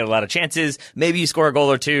probably going to get a lot of chances. Maybe you score a goal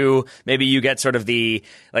or 2. Maybe you get sort of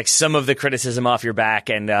some of the criticism off your back,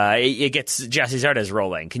 and it gets Gyasi Zardes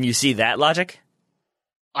rolling. Can you see that logic?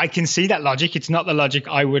 I can see that logic. It's not the logic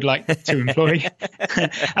I would like to employ.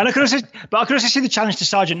 And I could also see the challenge to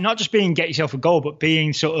Sargent not just being get yourself a goal, but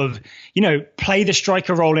being sort of, play the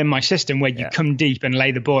striker role in my system where you come deep and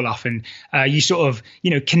lay the ball off and you sort of,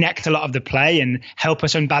 connect a lot of the play and help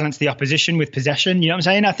us unbalance the opposition with possession. You know what I'm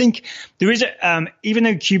saying? I think there is, even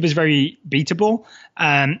though Cuba's very beatable,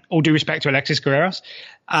 all due respect to Alexis Guerreros,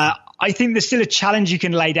 I think there's still a challenge you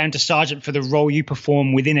can lay down to Sargent for the role you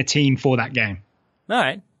perform within a team for that game. All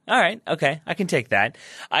right. Okay. I can take that.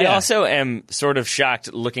 I also am sort of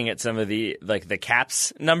shocked looking at some of the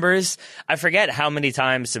caps numbers. I forget how many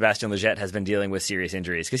times Sebastian Lletget has been dealing with serious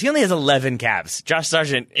injuries because he only has 11 caps. Josh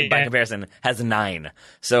Sargent, by comparison, has 9.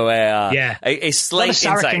 So, a slight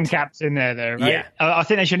insight. Saracen caps in there, though, right? Yeah. I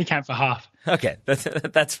think they should only count for half. Okay,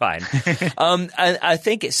 that's fine. I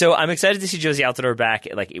think so. I'm excited to see Jozy Altidore back,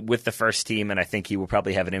 like with the first team, and I think he will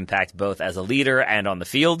probably have an impact both as a leader and on the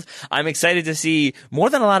field. I'm excited to see more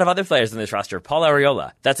than a lot of other players in this roster. Paul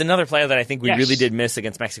Arriola, that's another player that I think we really did miss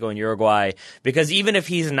against Mexico and Uruguay, because even if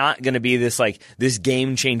he's not going to be this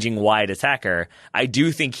game-changing wide attacker, I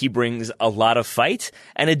do think he brings a lot of fight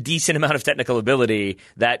and a decent amount of technical ability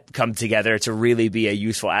that come together to really be a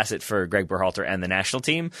useful asset for Greg Berhalter and the national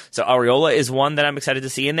team. So Arriola is one that I'm excited to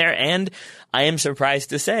see in there, and I am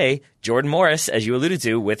surprised to say Jordan Morris, as you alluded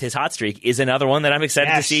to, with his hot streak, is another one that I'm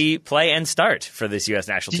excited to see play and start for this U.S.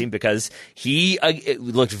 national team because he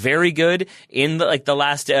looked very good in the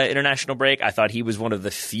last international break. I thought he was one of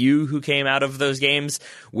the few who came out of those games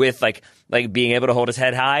with like being able to hold his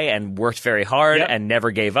head high and worked very hard and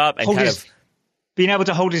never gave up and being able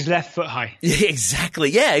to hold his left foot high. Exactly.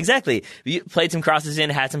 Yeah, exactly. He played some crosses in,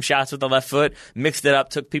 had some shots with the left foot, mixed it up,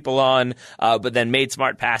 took people on, but then made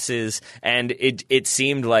smart passes. And it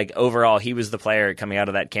seemed like overall he was the player coming out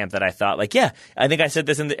of that camp that I thought, I think I said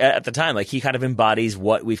this at the time, he kind of embodies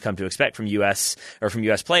what we've come to expect from U.S.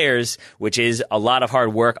 players, which is a lot of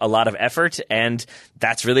hard work, a lot of effort. And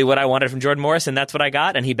that's really what I wanted from Jordan Morris. And that's what I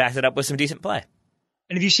got. And he backed it up with some decent play.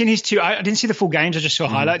 And have you seen his 2? I didn't see the full games. I just saw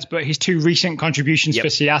highlights, but his 2 recent contributions for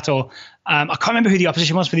Seattle. I can't remember who the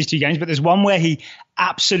opposition was for these 2 games, but there's one where he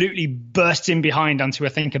absolutely bursts in behind onto, I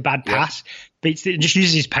think, a bad pass, just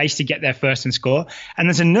uses his pace to get there first and score. And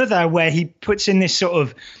there's another where he puts in this sort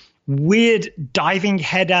of weird diving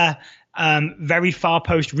header, very far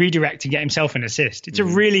post redirect to get himself an assist. It's a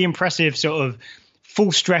really impressive sort of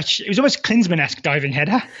full stretch. It was almost Klinsmann-esque diving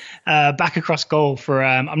header back across goal for.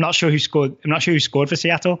 I'm not sure who scored for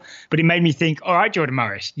Seattle, but it made me think. All right, Jordan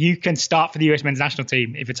Morris, you can start for the U.S. men's national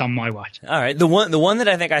team if it's on my watch. All right, the one that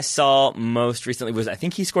I think I saw most recently was I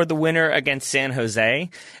think he scored the winner against San Jose,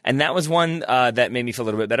 and that was one that made me feel a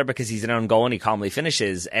little bit better because he's an own goal and he calmly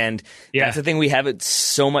finishes. And that's the thing we haven't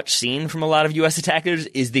so much seen from a lot of U.S. attackers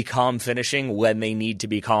is the calm finishing when they need to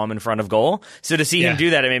be calm in front of goal. So to see him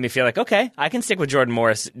do that, it made me feel like, okay, I can stick with Jordan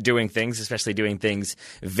Morris doing things, especially doing things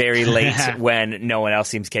very late when no one else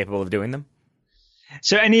seems capable of doing them.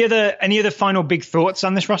 So any other final big thoughts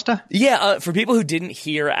on this roster? Yeah, for people who didn't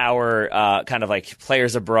hear our kind of like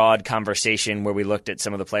players abroad conversation where we looked at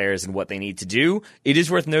some of the players and what they need to do, it is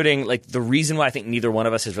worth noting like the reason why I think neither one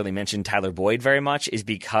of us has really mentioned Tyler Boyd very much is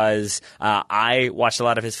because I watched a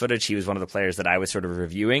lot of his footage. He was one of the players that I was sort of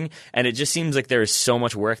reviewing, and it just seems like there is so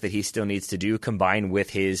much work that he still needs to do combined with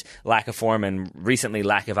his lack of form and recently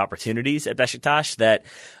lack of opportunities at Besiktas that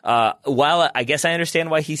while I guess I understand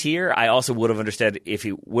why he's here, I also would have understood if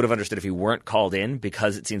he weren't called in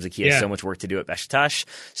because it seems like he has so much work to do at Besiktas.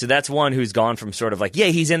 So that's one who's gone from sort of like, yeah,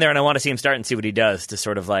 he's in there and I want to see him start and see what he does to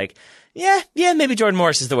sort of like, yeah, maybe Jordan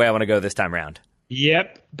Morris is the way I want to go this time around.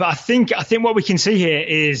 Yep. But I think what we can see here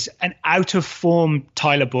is an out of form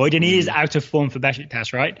Tyler Boyd, and he is out of form for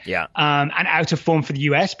Besiktas, right? Yeah. And out of form for the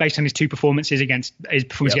US based on his two performances against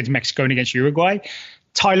Mexico and against Uruguay.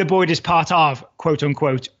 Tyler Boyd is part of, quote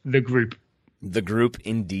unquote, the group. The group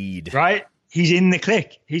indeed. Right? He's in the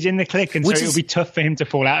clique. And so it'll be tough for him to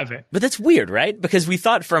fall out of it. But that's weird, right? Because we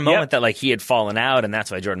thought for a moment that like he had fallen out and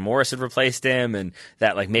that's why Jordan Morris had replaced him and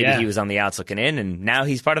that like maybe he was on the outs looking in and now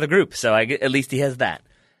he's part of the group. So at least he has that.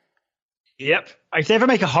 Yep. If they ever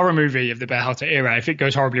make a horror movie of the Berhalter era, if it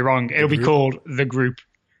goes horribly wrong, it'll be called The Group.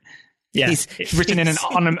 Yeah, it's written in an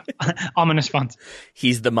ominous font.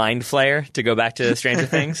 He's the mind flayer, to go back to Stranger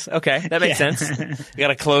Things. Okay, that makes sense. You got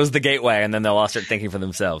to close the gateway, and then they'll all start thinking for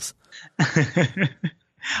themselves. I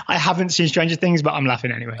haven't seen Stranger Things, but I'm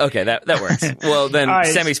laughing anyway. Okay, that works. Well, then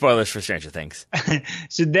semi-spoilers for Stranger Things.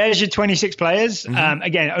 So there's your 26 players.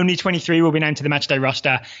 Again, only 23 will be named to the matchday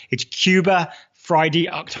roster. It's Cuba, Friday,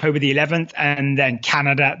 October the 11th, and then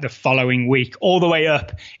Canada the following week, all the way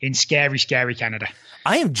up in scary, scary Canada.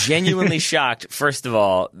 I am genuinely shocked, first of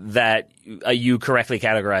all, that you correctly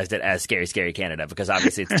categorized it as Scary, Scary Canada, because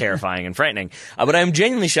obviously it's terrifying and frightening. But I'm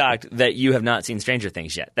genuinely shocked that you have not seen Stranger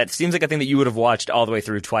Things yet. That seems like a thing that you would have watched all the way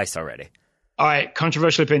through twice already. All right,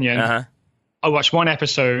 controversial opinion. I watched one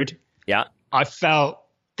episode. Yeah. I felt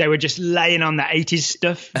they were just laying on the 80s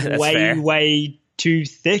stuff way too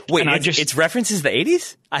thick. Wait, it's references the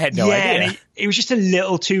 80s? I had no idea. And it was just a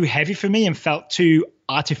little too heavy for me and felt too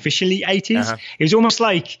artificially 80s. It was almost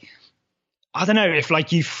like, I don't know, if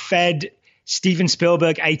like you fed Steven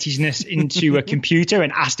Spielberg 80s-ness into a computer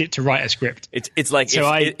and asked it to write a script. It's like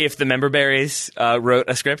if the Member Berries wrote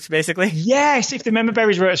a script, basically? Yes, if the Member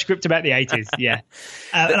Berries wrote a script about the 80s, yeah.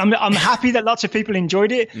 And I'm happy that lots of people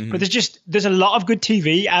enjoyed it, but there's a lot of good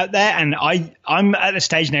TV out there, and I'm at the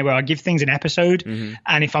stage now where I give things an episode,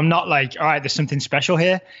 and if I'm not like, all right, there's something special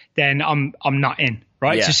here, then I'm not in,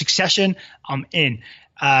 right? Yeah. So Succession, I'm in.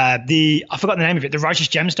 I forgot the name of it, The Righteous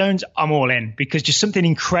Gemstones, I'm all in because just something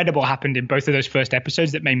incredible happened in both of those first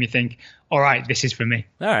episodes that made me think, all right, this is for me.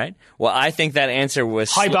 All right. Well, I think that answer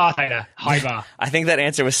was... High bar, Taylor. High bar. I think that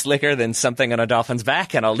answer was slicker than something on a dolphin's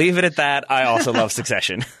back, and I'll leave it at that. I also love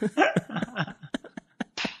Succession.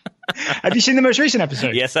 Have you seen the most recent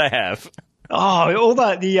episode? Yes, I have. Oh, all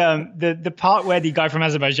that, the part where the guy from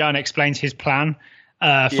Azerbaijan explains his plan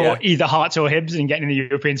for either Hearts or Hibs and getting in the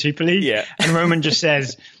European Super League. Yeah. And Roman just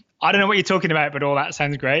says, I don't know what you're talking about, but all that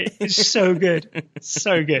sounds great. It's so good.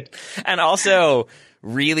 So good. And also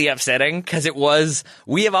really upsetting because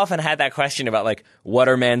we have often had that question about like, what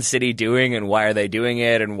are Man City doing and why are they doing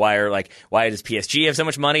it? And why does PSG have so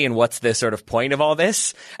much money and what's the sort of point of all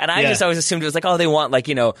this? And I just always assumed it was like, oh, they want like,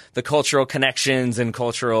 the cultural connections and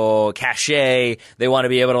cultural cachet. They want to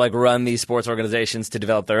be able to like run these sports organizations to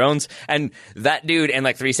develop their own. And that dude in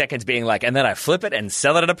like 3 seconds being like, and then I flip it and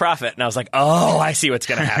sell it at a profit. And I was like, oh, I see what's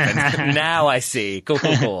going to happen. Now I see.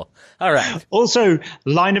 Cool. All right. Also,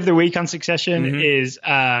 line of the week on Succession is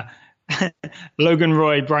Logan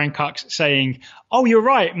Roy, Brian Cox saying, oh, you're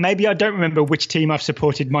right. Maybe I don't remember which team I've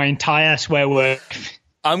supported my entire swear word.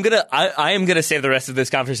 I am gonna save the rest of this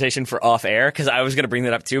conversation for off air because I was gonna bring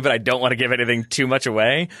that up too, but I don't want to give anything too much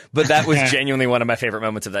away. But that was genuinely one of my favorite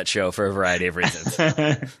moments of that show for a variety of reasons.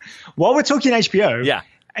 While we're talking HBO,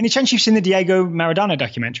 any chance you've seen the Diego Maradona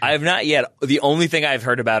documentary? I have not yet. The only thing I've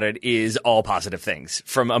heard about it is all positive things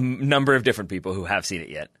from a number of different people who have seen it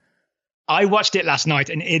yet. I watched it last night,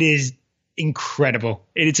 and it is incredible.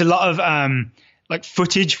 It's a lot of like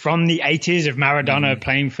footage from the 80s of Maradona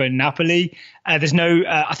playing for Napoli. There's no,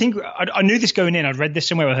 I think I knew this going in. I'd read this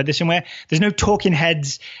somewhere, I heard this somewhere. There's no talking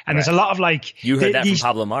heads, and there's a lot of like. You heard that from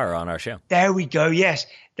Pablo Mara on our show. There we go. Yes.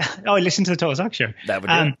 Oh, I listened to the Total Soccer Show. That would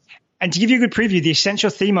do. And to give you a good preview, the essential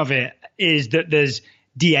theme of it is that there's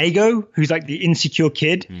Diego, who's like the insecure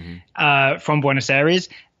kid from Buenos Aires.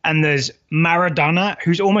 And there's Maradona,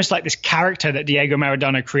 who's almost like this character that Diego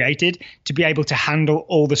Maradona created to be able to handle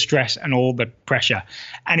all the stress and all the pressure.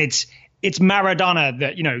 And it's Maradona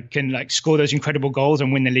that, you know, can like score those incredible goals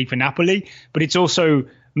and win the league for Napoli. But it's also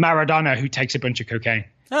Maradona who takes a bunch of cocaine.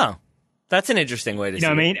 Oh, that's an interesting way to see it.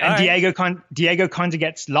 You know what I mean? And Diego kind of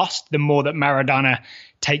gets lost the more that Maradona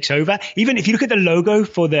takes over. Even if you look at the logo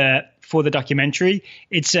for the documentary,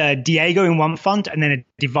 it's Diego in one font and then a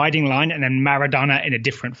dividing line and then Maradona in a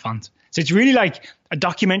different font. So it's really like a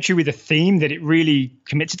documentary with a theme that it really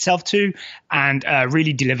commits itself to and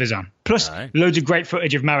really delivers on. Plus, loads of great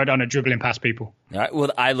footage of Maradona dribbling past people. All right.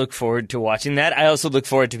 Well, I look forward to watching that. I also look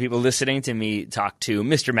forward to people listening to me talk to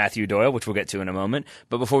Mr. Matthew Doyle, which we'll get to in a moment.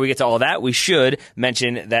 But before we get to all that, we should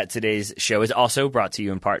mention that today's show is also brought to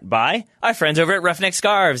you in part by our friends over at Roughneck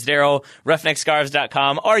Scarves. Daryl,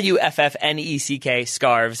 roughneckscarves.com, RUFFNECK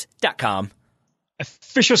scarves.com.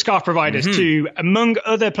 Official scarf providers to, among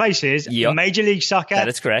other places, Major League Soccer. That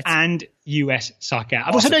is correct. And US Soccer.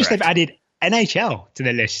 I've also noticed they've added NHL to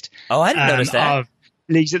the list. Oh, I didn't notice that. Of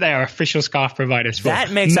leagues that they are official scarf providers for.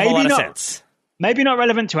 That makes a lot of sense. Maybe not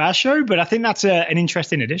relevant to our show, but I think that's an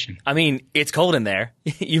interesting addition. I mean, it's cold in there.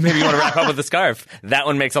 You maybe want to wrap up with a scarf. That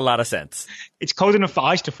one makes a lot of sense. It's cold enough for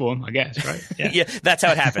ice to form, I guess, right? Yeah, that's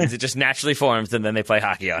how it happens. It just naturally forms, and then they play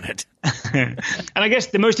hockey on it. And I guess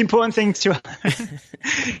the most important thing to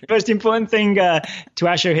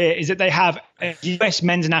our show here is that they have a US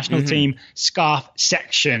men's national team scarf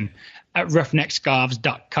section at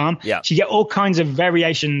roughneckscarves.com. Yeah. So you get all kinds of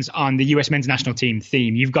variations on the US men's national team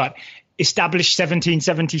theme. You've got established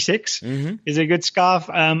 1776 is a good scarf.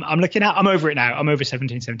 I'm looking at. I'm over it now. I'm over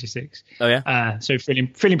 1776. Oh yeah. So feeling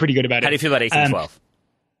pretty good about it. How do you feel about 1812?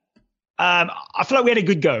 I feel like we had a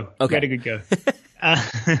good go. Okay. We had a good go.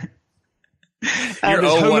 You're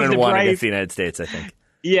 0-1 against the United States, I think.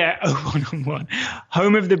 Yeah, 0-1.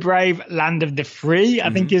 Home of the brave, land of the free,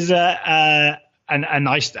 I think is a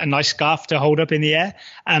nice scarf to hold up in the air.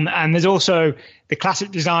 And there's also the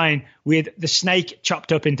classic design with the snake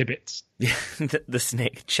chopped up into bits. Yeah, the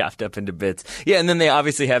snake chopped up into bits. Yeah, and then they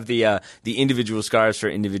obviously have the individual scarves for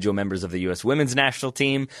individual members of the U.S. women's national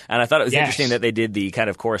team. And I thought it was interesting that they did the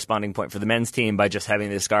kind of corresponding point for the men's team by just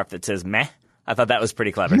having this scarf that says meh. I thought that was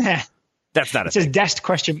pretty clever. Meh. That's not it says dest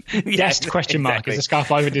question mark is a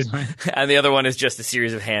scarf I would design. And the other one is just a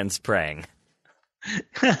series of hands praying.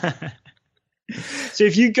 So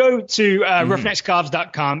if you go to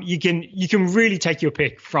roughneckscarves.com, you can really take your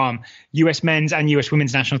pick from US men's and US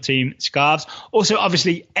women's national team scarves. Also,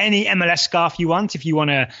 obviously, any MLS scarf you want. If you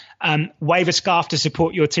want to wave a scarf to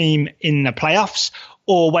support your team in the playoffs,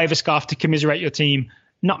 or wave a scarf to commiserate your team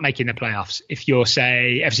not making the playoffs, if you're,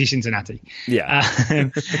 say, FC Cincinnati.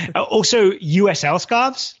 Yeah. Also, USL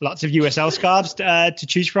scarves, lots of USL scarves to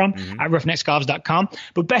choose from at roughneckscarves.com.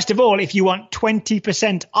 But best of all, if you want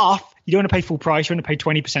 20% off, you don't want to pay full price, you want to pay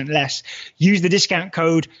 20% less, use the discount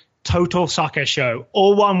code Total Soccer Show.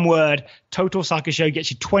 All one word, Total Soccer Show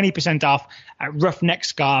gets you 20% off at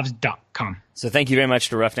roughneckscarves.com. So thank you very much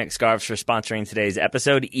to Roughneck Scarves for sponsoring today's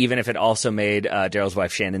episode, even if it also made Daryl's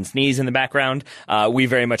wife Shannon sneeze in the background. We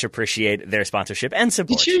very much appreciate their sponsorship and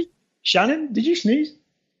support. Did you? Shannon, did you sneeze?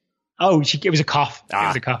 Oh, it was a cough. It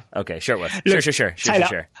was a cough. Okay, sure it was. Look,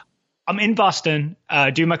 Sure. I'm in Boston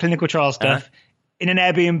doing my clinical trial stuff in an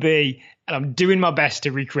Airbnb, and I'm doing my best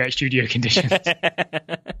to recreate studio conditions.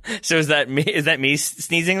 So is that me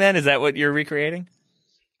sneezing then? Is that what you're recreating?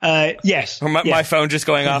 Yes. Or my phone just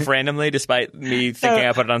going off randomly despite me thinking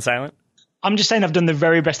I put it on silent? I'm just saying I've done the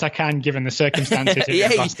very best I can given the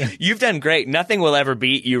circumstances. You've done great. Nothing will ever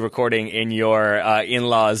beat you recording in your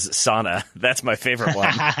in-laws' sauna. That's my favorite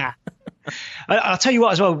one. I'll tell you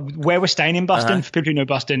what as well, where we're staying in Boston, for people who know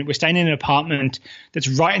Boston, we're staying in an apartment that's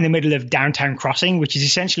right in the middle of downtown Crossing, which is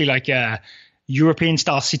essentially like a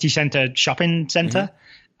European-style city center shopping center.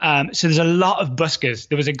 So there's a lot of buskers.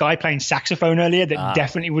 There was a guy playing saxophone earlier that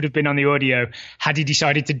definitely would have been on the audio had he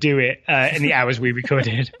decided to do it in the hours we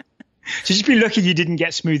recorded. So just be lucky you didn't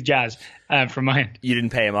get smooth jazz from my end. You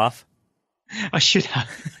didn't pay him off? I should have.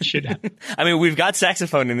 I mean, we've got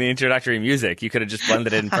saxophone in the introductory music. You could have just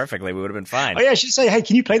blended it in perfectly. We would have been fine. Oh, yeah, I should say, hey,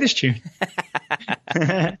 can you play this tune?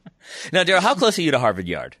 Now, Daryl, how close are you to Harvard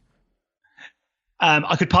Yard?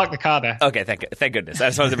 I could park the car there. Okay, thank goodness. I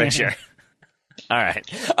just wanted to make sure. All right.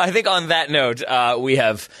 I think on that note, we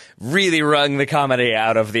have really wrung the comedy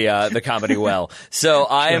out of the comedy well. So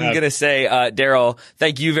I am going to say, Daryl,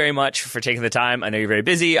 thank you very much for taking the time. I know you're very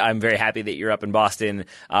busy. I'm very happy that you're up in Boston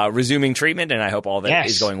resuming treatment, and I hope all that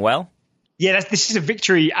is going well. Yeah, this is a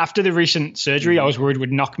victory. After the recent surgery, I was worried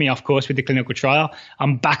would knock me off course with the clinical trial.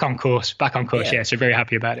 I'm back on course. Yeah, so very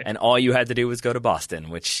happy about it. And all you had to do was go to Boston,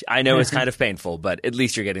 which I know is kind of painful, but at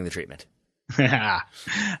least you're getting the treatment.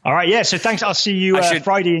 All right, yeah. So thanks. I'll see you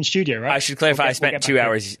Friday in studio, right? I should clarify. I spent 2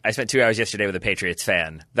 hours. I spent 2 hours yesterday with a Patriots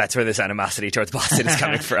fan. That's where this animosity towards Boston is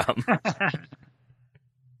coming from.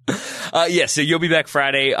 So you'll be back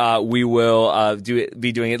Friday. We will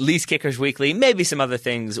be doing at least Kickers Weekly, maybe some other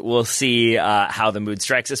things. We'll see how the mood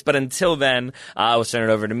strikes us. But until then, we'll turn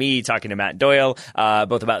it over to me talking to Matt Doyle,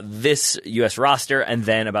 both about this U.S. roster and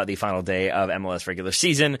then about the final day of MLS regular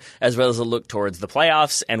season, as well as a look towards the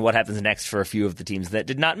playoffs and what happens next for a few of the teams that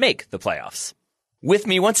did not make the playoffs. With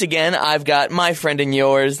me once again, I've got my friend and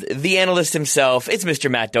yours, the analyst himself. It's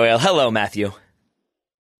Mr. Matt Doyle. Hello, Matthew.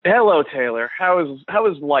 Hello, Taylor. How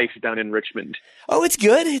is life down in Richmond? Oh, it's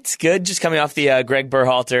good. It's good. Just coming off the Greg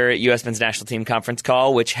Berhalter U.S. Men's National Team conference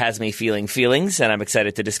call, which has me feeling feelings, and I'm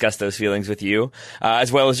excited to discuss those feelings with you,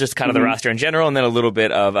 as well as just kind of the roster in general, and then a little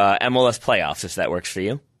bit of MLS playoffs, if that works for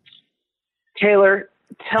you. Taylor,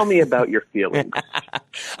 tell me about your feelings.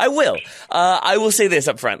 I will. I will say this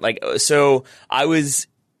up front. So I was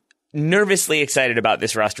nervously excited about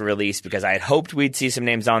this roster release because I had hoped we'd see some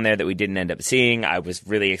names on there that we didn't end up seeing. I was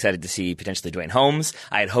really excited to see potentially Dwayne Holmes.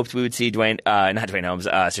 I had hoped we would see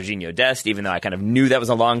Sergiño Dest, even though I kind of knew that was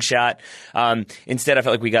a long shot. Instead, I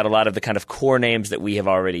felt like we got a lot of the kind of core names that we have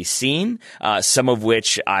already seen, some of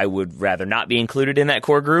which I would rather not be included in that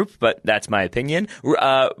core group, but that's my opinion.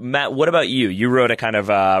 Matt, what about you? You wrote a kind of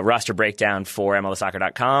roster breakdown for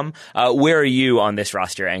MLSsoccer.com. Where are you on this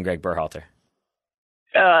roster and Greg Berhalter?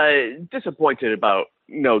 Disappointed about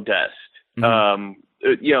no Dest. I'm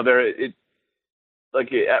a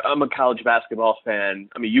college basketball fan.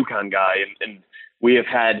 I'm a UConn guy, and we have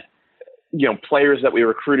had, players that we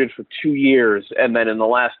recruited for 2 years, and then in the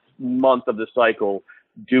last month of the cycle,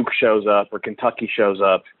 Duke shows up or Kentucky shows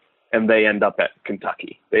up, and they end up at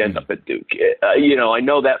Kentucky. They end up at Duke. I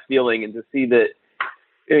know that feeling, and to see that,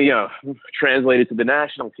 translated to the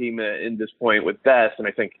national team in this point with Dest, and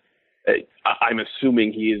I think, I'm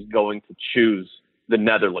assuming he is going to choose the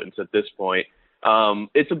Netherlands at this point.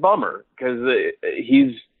 It's a bummer because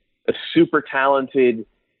he's a super talented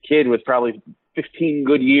kid with probably 15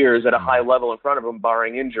 good years at a high level in front of him,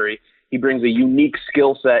 barring injury. He brings a unique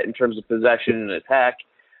skill set in terms of possession and attack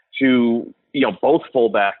to, both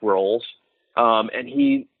fullback roles. And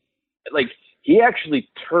he actually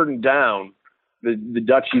turned down the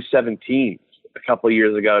Dutch U17s a couple of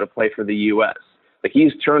years ago to play for the U.S.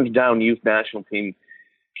 He's turned down youth national team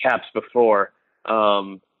caps before,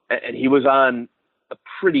 and he was on a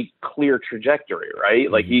pretty clear trajectory, right?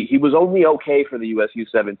 He was only okay for the US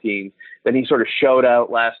U17. Then he sort of showed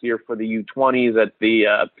out last year for the U20s at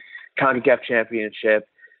the CONCACAF Championship.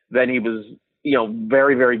 Then he was,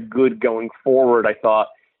 very, very good going forward, I thought,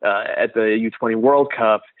 at the U20 World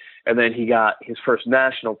Cup. And then he got his first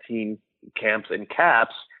national team camps and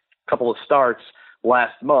caps, a couple of starts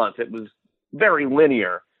last month. It was very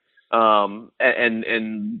linear. And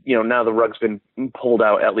now the rug's been pulled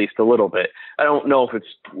out at least a little bit. I don't know if it's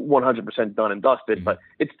 100% done and dusted, but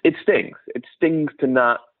it stings. It stings to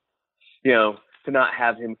not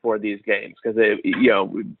have him for these games because,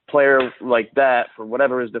 player like that, for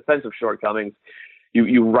whatever his defensive shortcomings,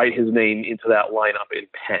 you write his name into that lineup in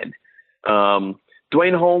pen.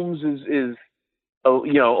 Dwayne Holmes is a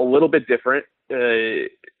little bit different.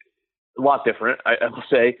 A lot different, I will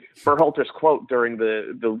say. Berhalter's quote during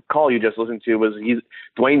the call you just listened to was,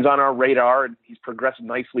 Dwayne's on our radar, and he's progressed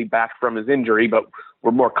nicely back from his injury, but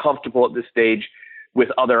we're more comfortable at this stage with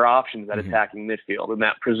other options at attacking midfield. And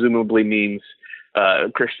that presumably means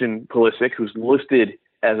Christian Pulisic, who's listed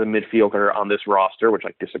as a midfielder on this roster, which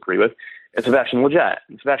I disagree with, and Sebastian Lletget.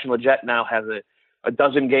 And Sebastian Lletget now has a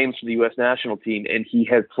dozen games for the U.S. national team, and he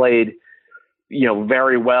has played,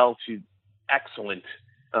 very well to excellent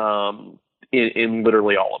in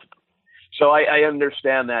literally all of them. So I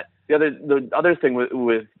understand that. The other thing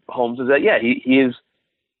with Holmes is that, he is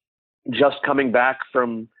just coming back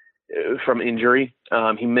from injury.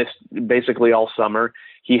 He missed basically all summer.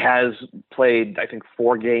 He has played, I think,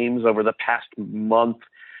 4 games over the past month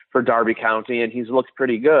for Derby County, and he's looked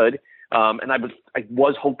pretty good. And I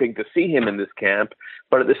was hoping to see him in this camp,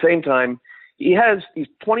 but at the same time, he's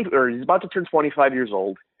about to turn 25 years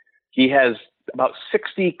old. He has about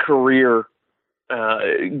 60 career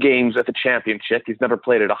games at the championship. He's never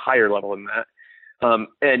played at a higher level than that.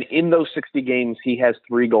 And in those 60 games, he has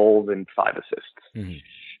 3 goals and 5 assists. Mm-hmm.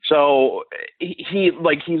 So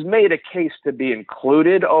he's made a case to be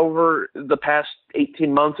included over the past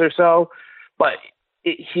 18 months or so, but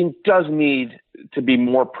he does need to be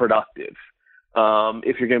more productive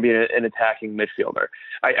if you're going to be an attacking midfielder.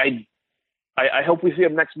 I hope we see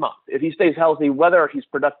him next month. If he stays healthy, whether he's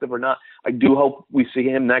productive or not, I do hope we see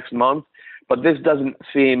him next month. But this doesn't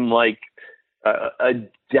seem like a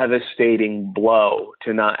devastating blow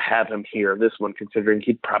to not have him here, this one, considering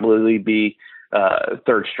he'd probably be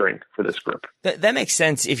third string for this group. That makes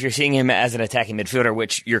sense if you're seeing him as an attacking midfielder,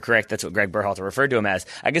 which you're correct. That's what Greg Berhalter referred to him as.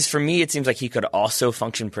 I guess for me, it seems like he could also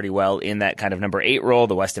function pretty well in that kind of number 8 role,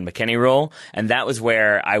 the Weston McKennie role. And that was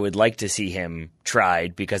where I would like to see him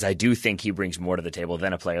tried, because I do think he brings more to the table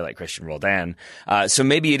than a player like Christian Roldan. So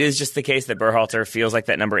maybe it is just the case that Berhalter feels like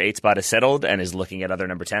that number 8 spot is settled and is looking at other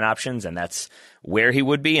number 10 options, and that's where he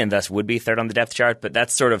would be, and thus would be third on the depth chart. But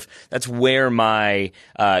that's where my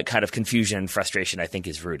kind of confusion and frustration, I think,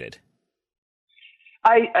 is rooted.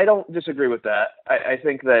 I don't disagree with that. I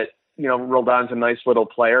think that, Roldan's a nice little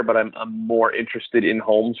player, but I'm more interested in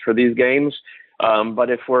Holmes for these games. But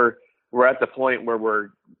if we're at the point where we're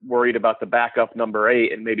worried about the backup number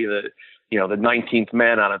 8 and maybe the 19th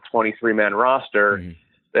man on a 23-man roster, mm-hmm.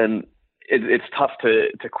 then it's tough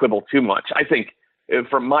to quibble too much. I think,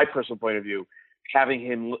 from my personal point of view,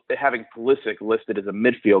 having Pulisic listed as a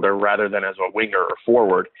midfielder rather than as a winger or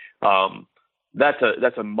forward,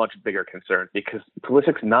 that's a much bigger concern, because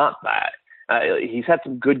Pulisic's not that. He's had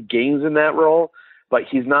some good games in that role, but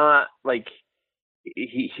he's not like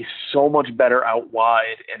he's so much better out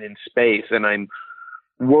wide and in space. And I'm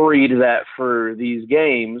worried that for these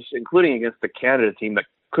games, including against the Canada team that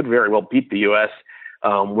could very well beat the U.S.,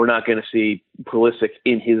 we're not going to see Pulisic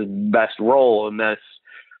in his best role, unless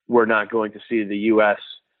we're not going to see the U.S.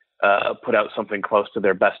 Put out something close to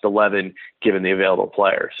their best 11 given the available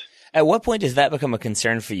players. At what point does that become a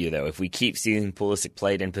concern for you, though, if we keep seeing Pulisic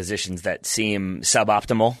played in positions that seem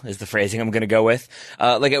suboptimal, is the phrasing I'm going to go with?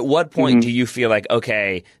 At what point mm-hmm. do you feel like,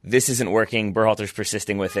 okay, this isn't working, Berhalter's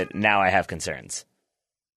persisting with it, now I have concerns?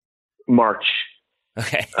 March.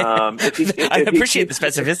 Okay. I appreciate the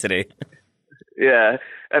specificity. Yeah.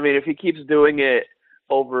 I mean, if he keeps doing it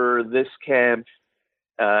over this camp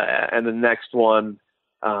and the next one,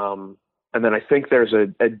 and then I think there's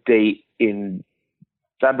a date in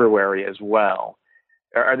February as well.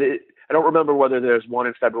 I don't remember whether there's one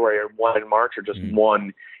in February or one in March, or just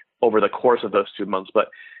one over the course of those 2 months. But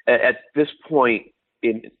at this point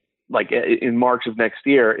in March of next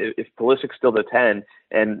year, if Pulisic's still the 10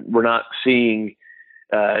 and we're not seeing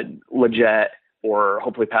Lletget or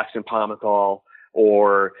hopefully Paxton Pomykal,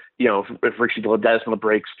 or if Richie Ledesma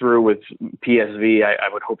breaks through with PSV,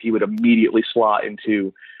 I would hope he would immediately slot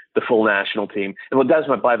into the full national team. And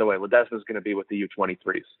Ledesma, by the way, is going to be with the U23s.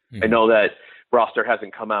 Mm-hmm. I know that roster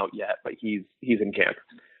hasn't come out yet, but he's in camp,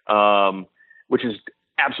 which is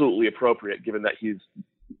absolutely appropriate given that he's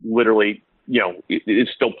literally, is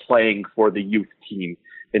still playing for the youth team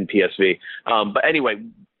in PSV. But anyway,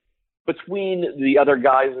 between the other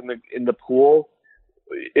guys in the pool,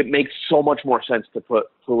 it makes so much more sense to put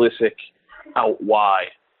Pulisic out wide.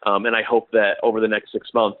 And I hope that over the next 6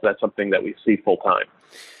 months, that's something that we see full time.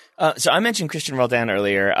 So I mentioned Christian Roldan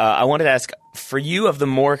earlier. I wanted to ask, for you, of the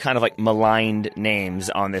more kind of maligned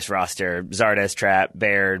names on this roster, Zardes, Trapp,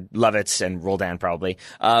 Baird, Lovitz, and Roldan probably,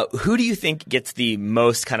 who do you think gets the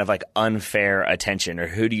most kind of unfair attention, or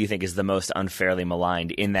who do you think is the most unfairly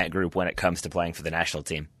maligned in that group when it comes to playing for the national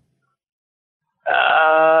team?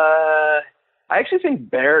 I actually think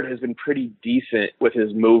Baird has been pretty decent with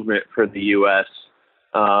his movement for the U.S.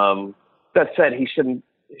 That said, he shouldn't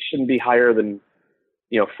be higher than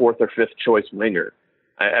fourth or fifth choice winger.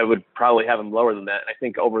 I would probably have him lower than that. I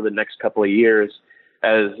think over the next couple of years,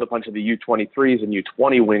 as a bunch of the U23s and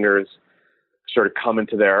U20 wingers sort of come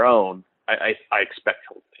into their own, I expect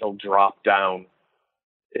he'll drop down.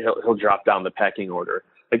 He'll drop down the pecking order.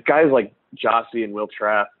 Guys like Jossie and Will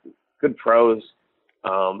Trapp, good pros,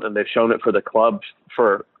 and they've shown it for the club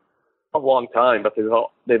for a long time. But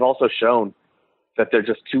they've also shown that they're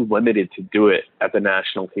just too limited to do it at the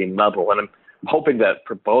national team level. And I'm hoping that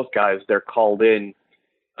for both guys, they're called in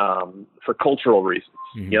for cultural reasons.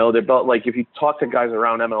 Mm-hmm. They're both, if you talk to guys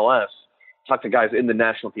around MLS, talk to guys in the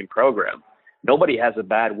national team program, nobody has a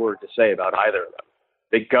bad word to say about either of them.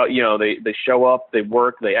 They go, they show up, they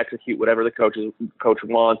work, they execute whatever the coach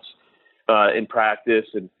wants in practice,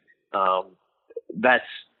 and that's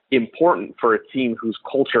important for a team whose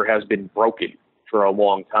culture has been broken for a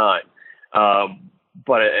long time.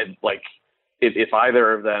 But if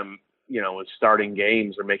either of them, is starting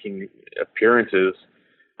games or making appearances,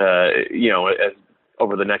 as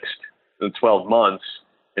over the next 12 months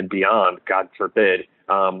and beyond, God forbid,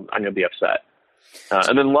 I'm going to be upset.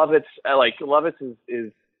 And then Lovitz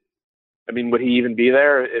is, I mean, would he even be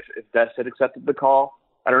there if Dest had accepted the call?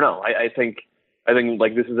 I don't know. I think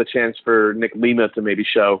like this is a chance for Nick Lima to maybe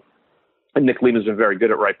show, and Nick Lima's been very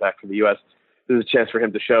good at right back for the U.S. This is a chance for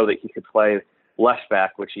him to show that he could play left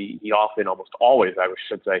back, which he often, almost always, I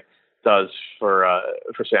should say, does for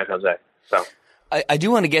San Jose. So. I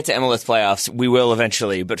do want to get to MLS playoffs. We will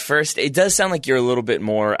eventually. But first, it does sound like you're a little bit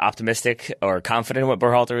more optimistic or confident in what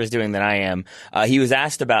Berhalter is doing than I am. He was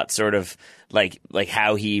asked about sort of like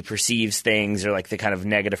how he perceives things or like the kind of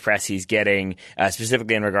negative press he's getting,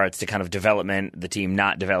 specifically in regards to kind of development, the team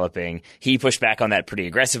not developing. He pushed back on that pretty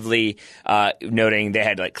aggressively, noting they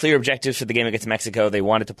had like clear objectives for the game against Mexico. They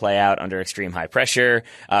wanted to play out under extreme high pressure,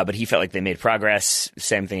 but he felt like they made progress.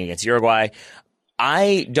 Same thing against Uruguay.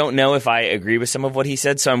 I don't know if I agree with some of what he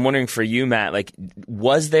said, so I'm wondering for you, Matt, like,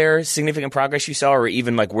 was there significant progress you saw, or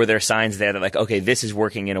even like were there signs there that like, okay, this is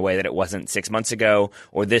working in a way that it wasn't 6 months ago,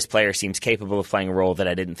 or this player seems capable of playing a role that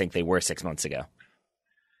I didn't think they were 6 months ago?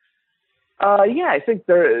 Yeah, I think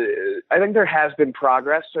there has been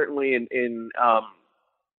progress, certainly in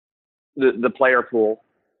the player pool.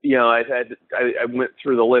 I went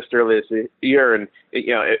through the list earlier this year, and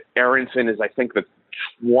Aronson is, I think, the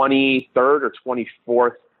 23rd or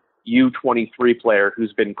 24th U23 player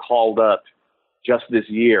who's been called up just this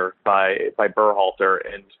year by Berhalter,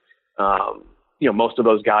 and most of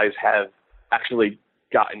those guys have actually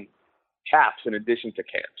gotten caps in addition to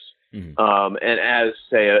camps. Mm-hmm. And as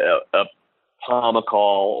say a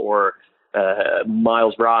Pomacall or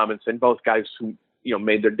Miles Robinson, both guys who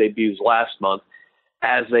made their debuts last month,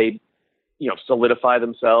 as they solidify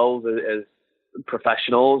themselves as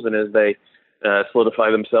professionals and as they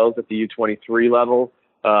solidify themselves at the U23 level,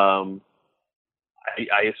 I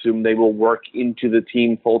assume they will work into the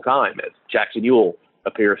team full time, as Jackson Ewell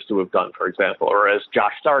appears to have done, for example, or as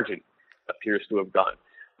Josh Sargent appears to have done.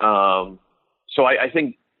 So I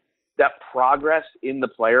think that progress in the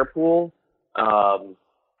player pool,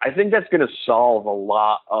 I think that's going to solve a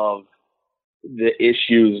lot of the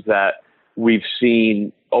issues that we've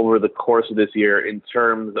seen over the course of this year in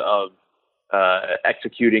terms of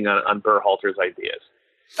executing on Berhalter's ideas.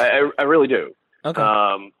 I really do. Okay.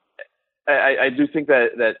 I do think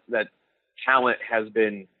that talent has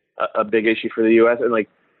been a big issue for the U.S. and like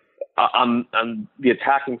on the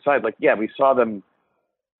attacking side, like, yeah, we saw them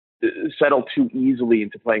settle too easily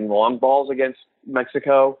into playing long balls against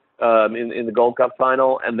Mexico in the Gold Cup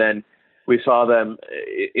final, and then we saw them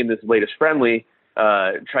in this latest friendly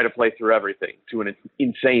try to play through everything to an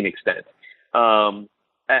insane extent.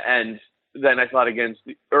 And then I thought against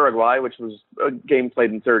Uruguay, which was a game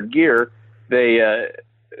played in third gear, they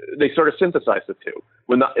sort of synthesized the two.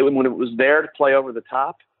 When it was there to play over the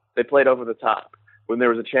top, they played over the top. When there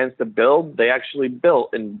was a chance to build, they actually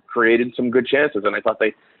built and created some good chances. And I thought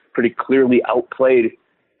they pretty clearly outplayed,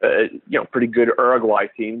 pretty good Uruguay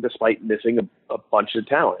team despite missing a bunch of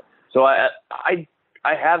talent. So I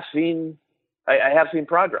have seen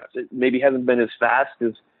progress. It maybe hasn't been as fast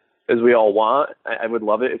as we all want. I would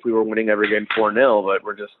love it if we were winning every game 4-0, but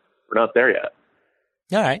we're not there yet.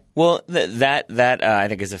 All right. Well, that I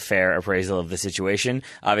think is a fair appraisal of the situation.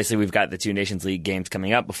 Obviously, we've got the two Nations League games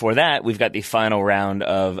coming up. Before that, we've got the final round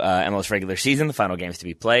of MLS regular season, the final games to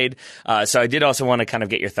be played. So I did also want to kind of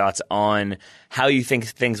get your thoughts on how you think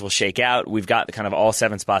things will shake out. We've got the kind of all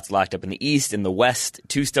 7 spots locked up in the East. In the West,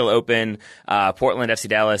 2 still open. Portland, FC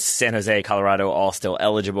Dallas, San Jose, Colorado, all still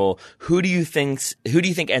eligible. Who do you think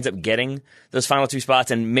ends up getting those final 2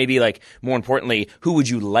 spots? And maybe, like, more importantly, who would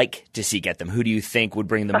you like to see get them? Who do you think would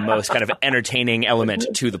bring the most kind of entertaining element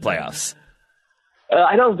to the playoffs?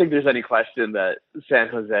 I don't think there's any question that San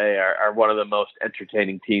Jose are one of the most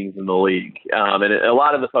entertaining teams in the league. And a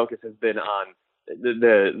lot of the focus has been on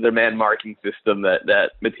the man marking system that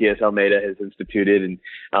Matias Almeida has instituted,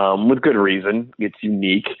 and with good reason. It's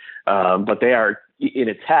unique, but they are in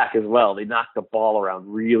attack as well. They knock the ball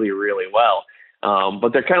around really, really well.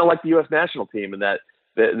 But they're kind of like the U.S. national team in that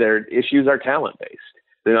their issues are talent-based.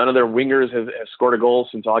 None of their wingers have scored a goal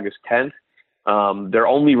since August 10th. Their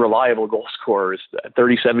only reliable goal scorer is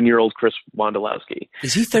 37-year-old Chris Wondolowski.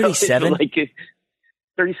 Is he 37?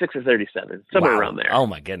 36 or 37, somewhere around there. Oh,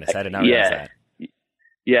 my goodness. I did not realize that.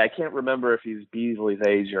 Yeah, I can't remember if he's Beasley's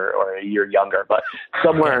age or a year younger, but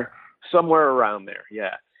somewhere around there,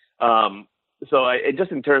 yeah. So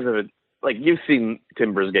just in terms of it, like, you've seen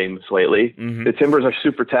Timbers games lately. Mm-hmm. The Timbers are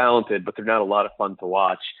super talented, but they're not a lot of fun to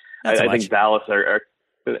watch. I think Dallas are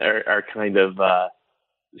kind of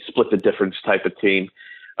split the difference type of team.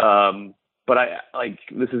 But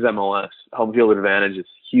this is MLS. Home field advantage is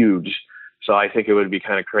huge. So I think it would be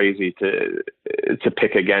kind of crazy to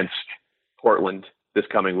pick against Portland this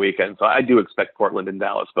coming weekend. So I do expect Portland and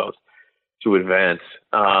Dallas both to advance.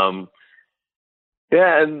 And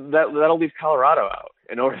that'll leave Colorado out.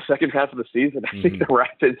 And over the second half of the season, I think the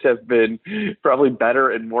Rapids have been probably better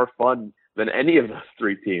and more fun than any of those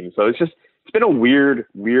three teams. So it's been a weird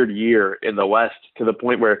year in the West, to the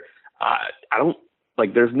point where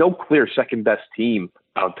there's no clear second best team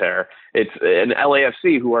out there. It's an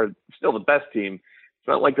LAFC, who are still the best team. It's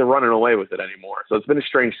not like they're running away with it anymore. So it's been a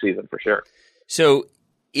strange season for sure. So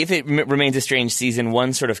if it remains a strange season,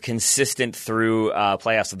 one sort of consistent through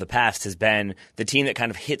playoffs of the past has been the team that kind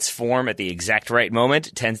of hits form at the exact right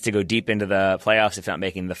moment tends to go deep into the playoffs, if not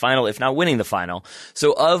making the final, if not winning the final.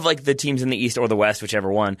 So of like the teams in the East or the West,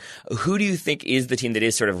 whichever one, who do you think is the team that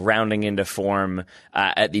is sort of rounding into form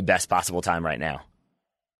at the best possible time right now?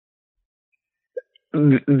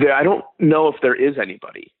 I don't know if there is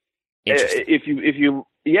anybody. If you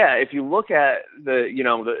look at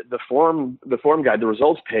the form guide, the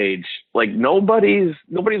results page, like nobody's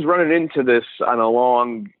running into this on a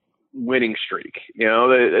long winning streak.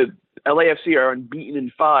 The LAFC are unbeaten in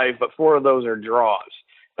 5, but 4 of those are draws.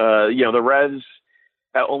 The Reds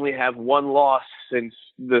only have 1 loss since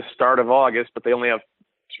the start of August, but they only have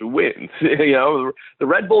 2 wins. The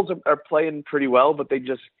Red Bulls are playing pretty well, but they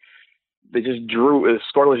just drew a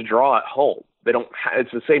scoreless draw at home. They don't.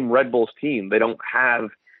 It's the same Red Bulls team. They don't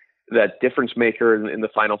have that difference maker in the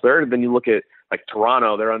final third. And then you look at like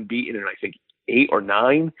Toronto; they're unbeaten in I think 8 or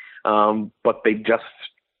 9, but they just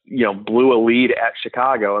blew a lead at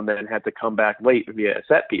Chicago and then had to come back late via a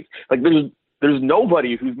set piece. Like there's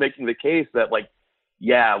nobody who's making the case that we're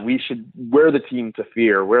the team to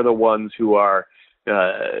fear. We're the ones who are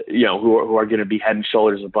who are going to be head and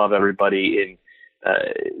shoulders above everybody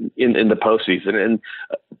in the postseason. And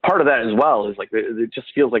part of that as well is it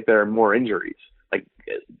just feels like there are more injuries. Like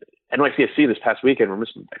NYCFC this past weekend, we're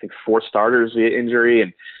missing I think 4 starters via injury,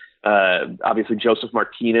 and obviously Joseph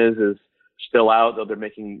Martinez is still out, though they're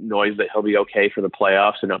making noise that he'll be okay for the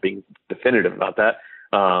playoffs and not being definitive about that.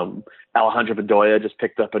 Alejandro Bedoya just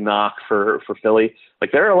picked up a knock for Philly.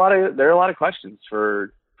 Like there are a lot of questions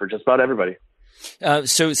for just about everybody.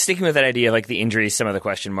 So sticking with that idea, like the injuries, some of the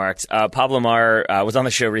question marks, Pablo Mar was on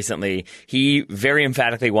the show recently. He very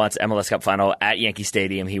emphatically wants MLS Cup final at Yankee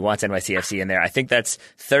Stadium. He wants NYCFC in there. I think that's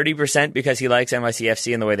 30% because he likes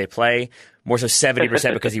NYCFC and the way they play, more so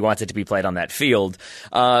 70% because he wants it to be played on that field.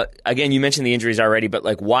 Again, you mentioned the injuries already,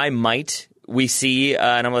 but why might we see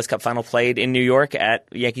an MLS Cup final played in New York at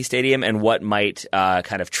Yankee Stadium, and what might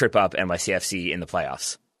kind of trip up NYCFC in the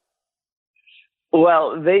playoffs?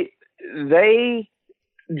 Well, they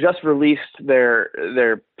just released their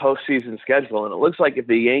postseason schedule, and it looks like if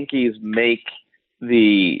the Yankees make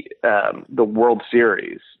the World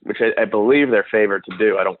Series, which I believe they're favored to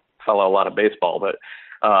do, I don't follow a lot of baseball, but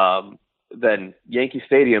then Yankee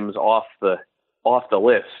Stadium's off the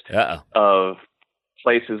list of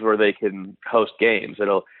places where they can host games.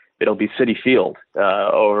 It'll be Citi Field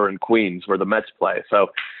over in Queens where the Mets play. So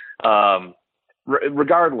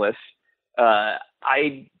regardless, I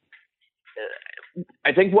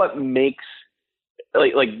think what makes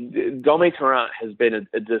Dome Torrent has been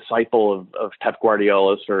a disciple of Pep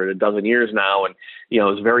Guardiola's for a dozen years now, and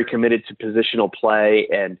is very committed to positional play,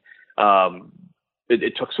 and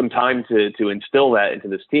it took some time to instill that into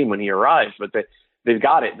this team when he arrived, but they've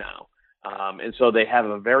got it now, and so they have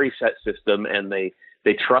a very set system, and they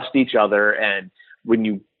trust each other, and when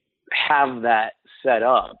you have that set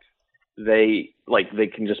up, they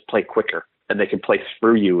can just play quicker, and they can play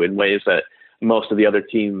through you in ways that most of the other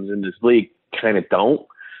teams in this league kind of don't.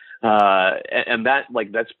 And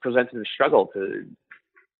that's presented a struggle to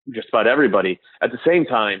just about everybody. At the same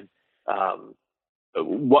time,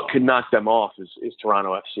 what could knock them off is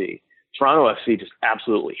Toronto FC. Toronto FC just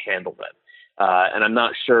absolutely handled it. And I'm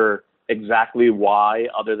not sure exactly why,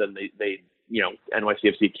 other than they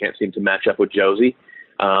NYCFC can't seem to match up with Josie.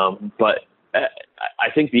 But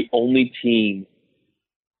I think the only team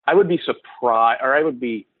I would be surprised, or I would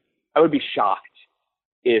be shocked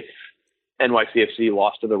if NYCFC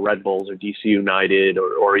lost to the Red Bulls or DC United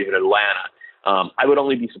or even Atlanta. I would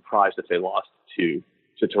only be surprised if they lost to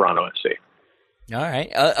Toronto FC. All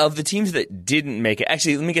right. Of the teams that didn't make it,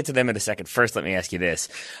 actually, let me get to them in a second. First, let me ask you this.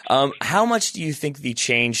 How much do you think the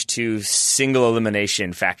change to single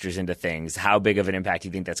elimination factors into things? How big of an impact do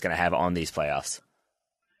you think that's going to have on these playoffs?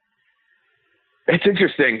 It's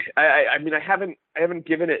interesting. I mean, I haven't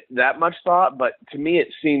given it that much thought, but to me, it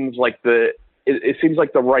seems like the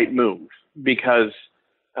right move, because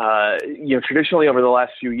traditionally over the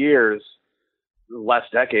last few years,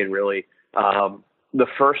 last decade really, the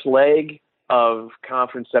first leg of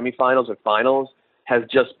conference semifinals or finals has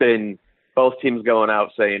just been both teams going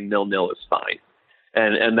out saying 0-0 is fine.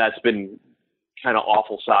 And that's been kind of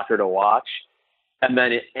awful soccer to watch. And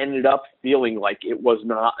then it ended up feeling like it was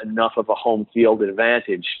not enough of a home field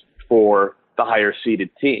advantage for the higher seeded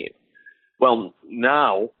team. Well,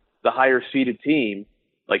 now the higher seeded team,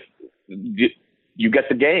 like, you get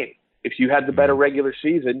the game. If you had the better regular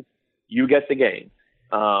season, you get the game.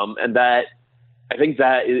 And that, I think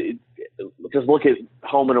that just look at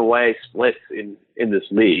home and away splits in this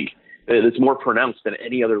league. It's more pronounced than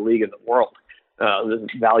any other league in the world. The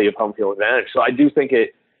value of home field advantage. So I do think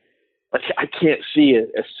I can't see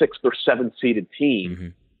a 6th or 7th seeded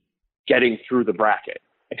team getting through the bracket.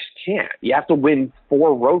 I just can't. You have to win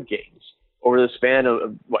 4 road games over the span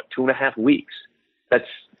of 2.5 weeks. That's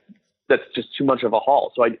just too much of a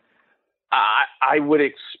haul. So I would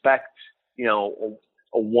expect, a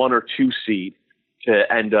 1 or 2 seed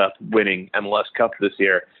to end up winning MLS Cup this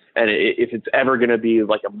year. And if it's ever going to be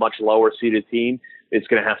like a much lower seeded team, it's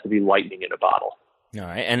going to have to be lightning in a bottle. All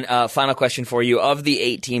right. And final question for you. Of the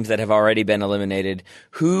 8 teams that have already been eliminated,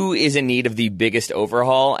 who is in need of the biggest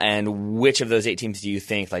overhaul, and which of those 8 teams do you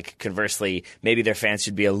think, like, conversely, maybe their fans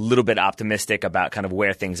should be a little bit optimistic about kind of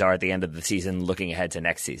where things are at the end of the season, looking ahead to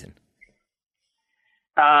next season?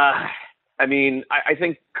 I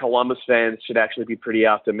think Columbus fans should actually be pretty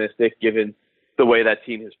optimistic given the way that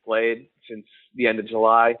team has played since the end of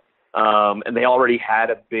July. And they already had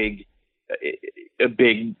a big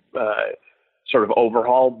sort of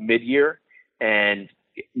overhaul mid-year, and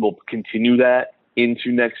we'll continue that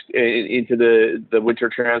into the winter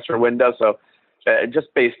transfer window. So just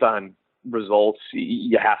based on results,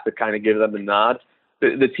 you have to kind of give them a nod.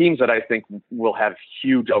 The teams that I think will have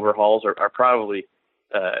huge overhauls are probably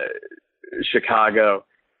Chicago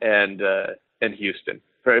and Houston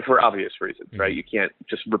for obvious reasons, right? You can't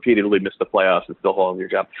just repeatedly miss the playoffs and still hold on your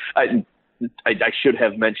job. I should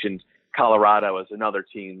have mentioned Colorado as another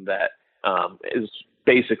team that is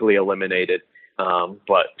basically eliminated,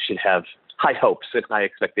 but should have high hopes and high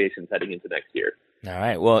expectations heading into next year. All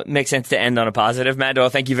right. Well, it makes sense to end on a positive. Matt Doyle,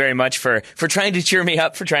 thank you very much for trying to cheer me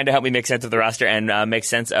up, for trying to help me make sense of the roster and make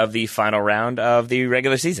sense of the final round of the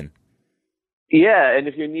regular season. Yeah, and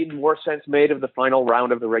if you need more sense made of the final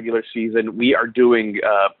round of the regular season, we are doing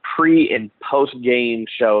pre- and post-game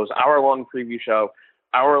shows, hour-long preview show,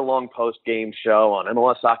 hour-long post-game show on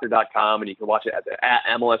MLSsoccer.com, and you can watch it at the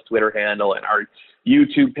MLS Twitter handle and our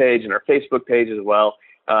YouTube page and our Facebook page as well.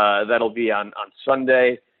 That'll be on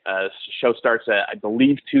Sunday. The show starts at, I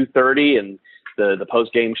believe, 2:30, and the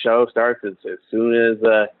post-game show starts as soon as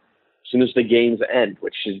the games end,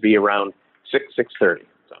 which should be around 6:30.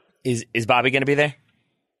 Is Bobby going to be there?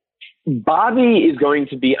 Bobby is going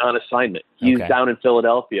to be on assignment. He's down in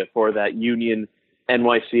Philadelphia for that Union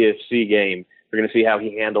NYCFC game. We're going to see how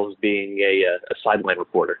he handles being a sideline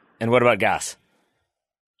reporter. And what about Goss?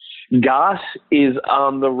 Goss is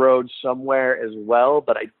on the road somewhere as well,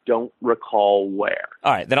 but I don't recall where.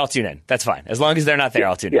 All right, then I'll tune in. That's fine. As long as they're not there,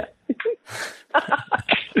 I'll tune in.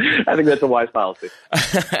 I think that's a wise policy.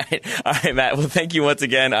 All right, Matt. Well, thank you once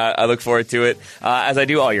again. I look forward to it, as I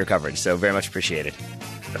do all your coverage, so very much appreciated.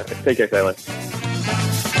 Take care, Tyler.